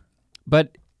 mm-hmm.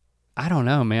 But I don't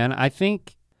know, man. I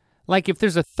think like if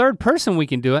there's a third person we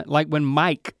can do it, like when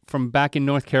Mike from back in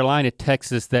North Carolina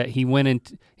texts us that he went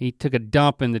and he took a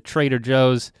dump in the Trader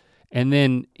Joe's and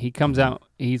then he comes out,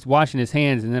 he's washing his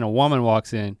hands and then a woman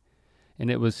walks in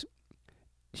and it was,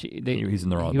 he's in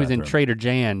the wrong He was in bathroom. Trader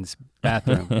Jan's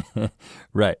bathroom.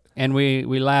 Right. And we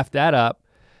laughed that up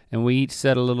and we each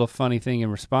said a little funny thing in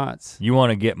response. You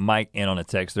wanna get Mike in on a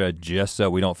text thread just so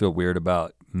we don't feel weird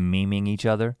about memeing each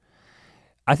other?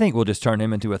 I think we'll just turn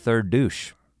him into a third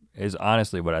douche. Is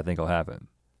honestly what I think will happen.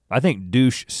 I think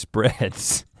douche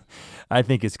spreads. I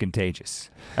think it's contagious.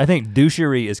 I think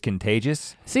douchery is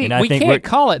contagious. See, and I we think can't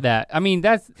call it that. I mean,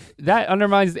 that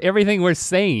undermines everything we're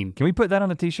saying. Can we put that on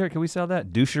a t-shirt? Can we sell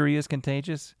that? Douchery is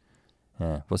contagious?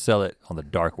 Yeah, we'll sell it on the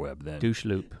dark web then. Douche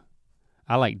loop.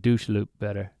 I like douche loop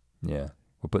better. Yeah,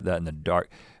 we'll put that in the dark,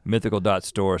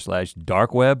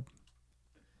 mythical.store/dark web.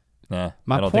 Nah,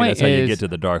 My I don't point think that's how you is- get to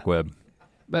the dark web.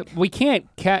 But we can't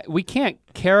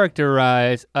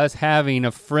characterize us having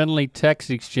a friendly text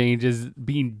exchange as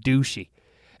being douchey.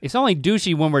 It's only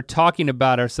douchey when we're talking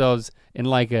about ourselves in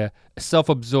like a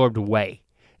self-absorbed way.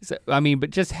 So, I mean, but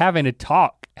just having a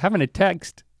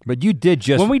text. But you did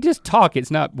just When we just talk,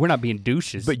 we're not being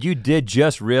douches. But you did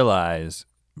just realize,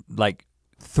 like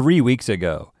 3 weeks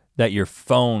ago, that your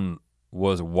phone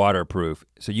was waterproof,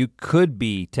 so you could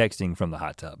be texting from the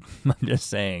hot tub. I'm just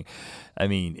saying. I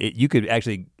mean, you could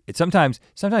actually. Sometimes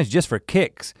just for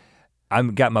kicks,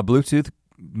 I've got my Bluetooth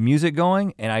music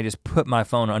going, and I just put my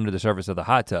phone under the surface of the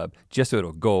hot tub, just so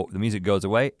it'll go. The music goes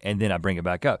away, and then I bring it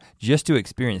back up, just to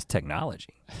experience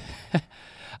technology.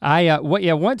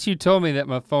 once you told me that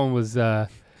my phone was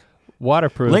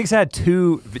Waterproof. Lynx had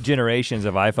 2 generations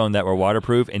of iPhone that were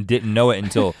waterproof and didn't know it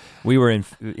until we were in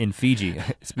Fiji.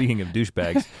 Speaking of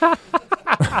douchebags.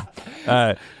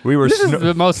 This is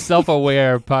the most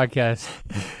self-aware podcast.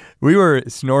 We were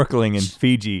snorkeling in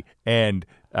Fiji and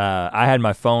I had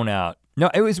my phone out. No,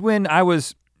 it was when I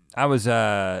was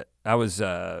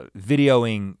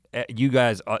videoing you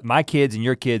guys, my kids and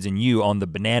your kids and you on the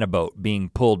banana boat being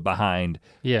pulled behind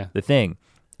the thing.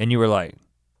 And you were like,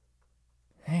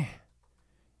 hey,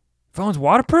 phone's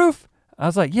waterproof? I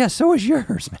was like, yeah, so is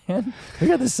yours, man. We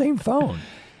got the same phone.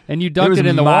 And you dunked it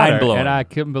in the water mind-blowing. and I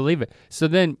couldn't believe it. So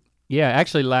then, yeah,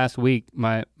 actually last week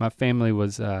my family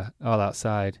was all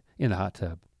outside in the hot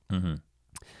tub. Mm-hmm.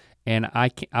 And I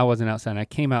wasn't outside. I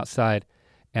came outside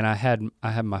and I had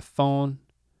my phone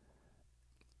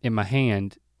in my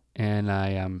hand and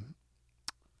I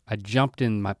dove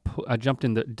in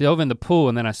the pool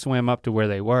and then I swam up to where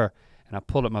they were and I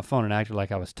pulled up my phone and acted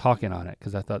like I was talking on it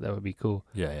because I thought that would be cool.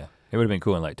 Yeah. It would have been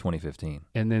cool in like 2015.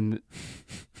 And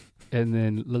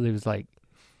then Lily was like,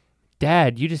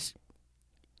 Dad, you just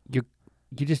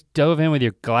dove in with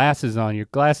your glasses on. Your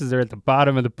glasses are at the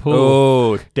bottom of the pool.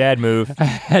 Oh, dad move. I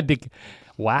had to,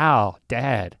 wow,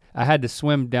 Dad. I had to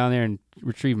swim down there and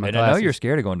retrieve my glasses. I know you're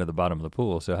scared of going to the bottom of the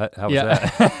pool, so how was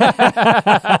that?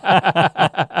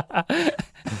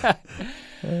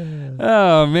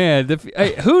 Oh man,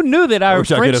 who knew that our I could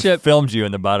have friendship filmed you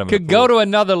in the bottom could of the pool. go to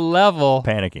another level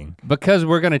Panicking. because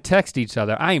we're gonna text each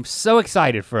other. I am so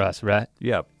excited for us, Rhett.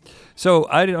 Yeah. So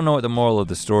I don't know what the moral of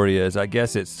the story is. I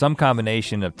guess it's some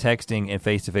combination of texting and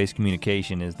face-to-face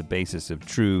communication is the basis of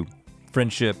true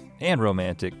friendship and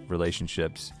romantic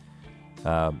relationships.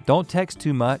 Don't text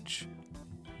too much.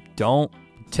 Don't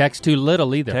text too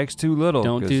little either. Text too little.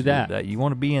 Don't do that. You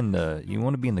want to be in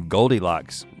the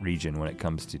Goldilocks region when it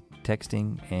comes to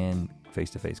texting and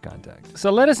face-to-face contact.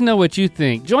 So let us know what you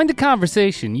think. Join the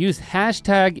conversation. Use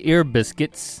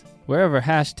 #earbiscuits wherever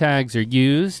hashtags are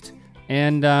used,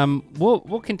 and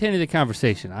we'll continue the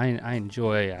conversation. I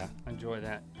enjoy that.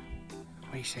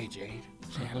 What do you say, Jade?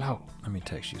 Say hello. Let me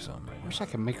text you something right now. Wish I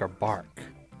could make her bark.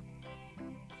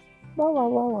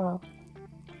 Wow.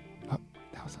 Oh,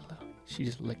 that was a little. She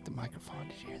just licked the microphone.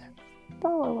 Did you hear that?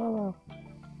 Wow.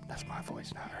 That's my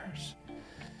voice, not hers.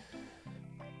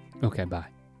 Okay, bye.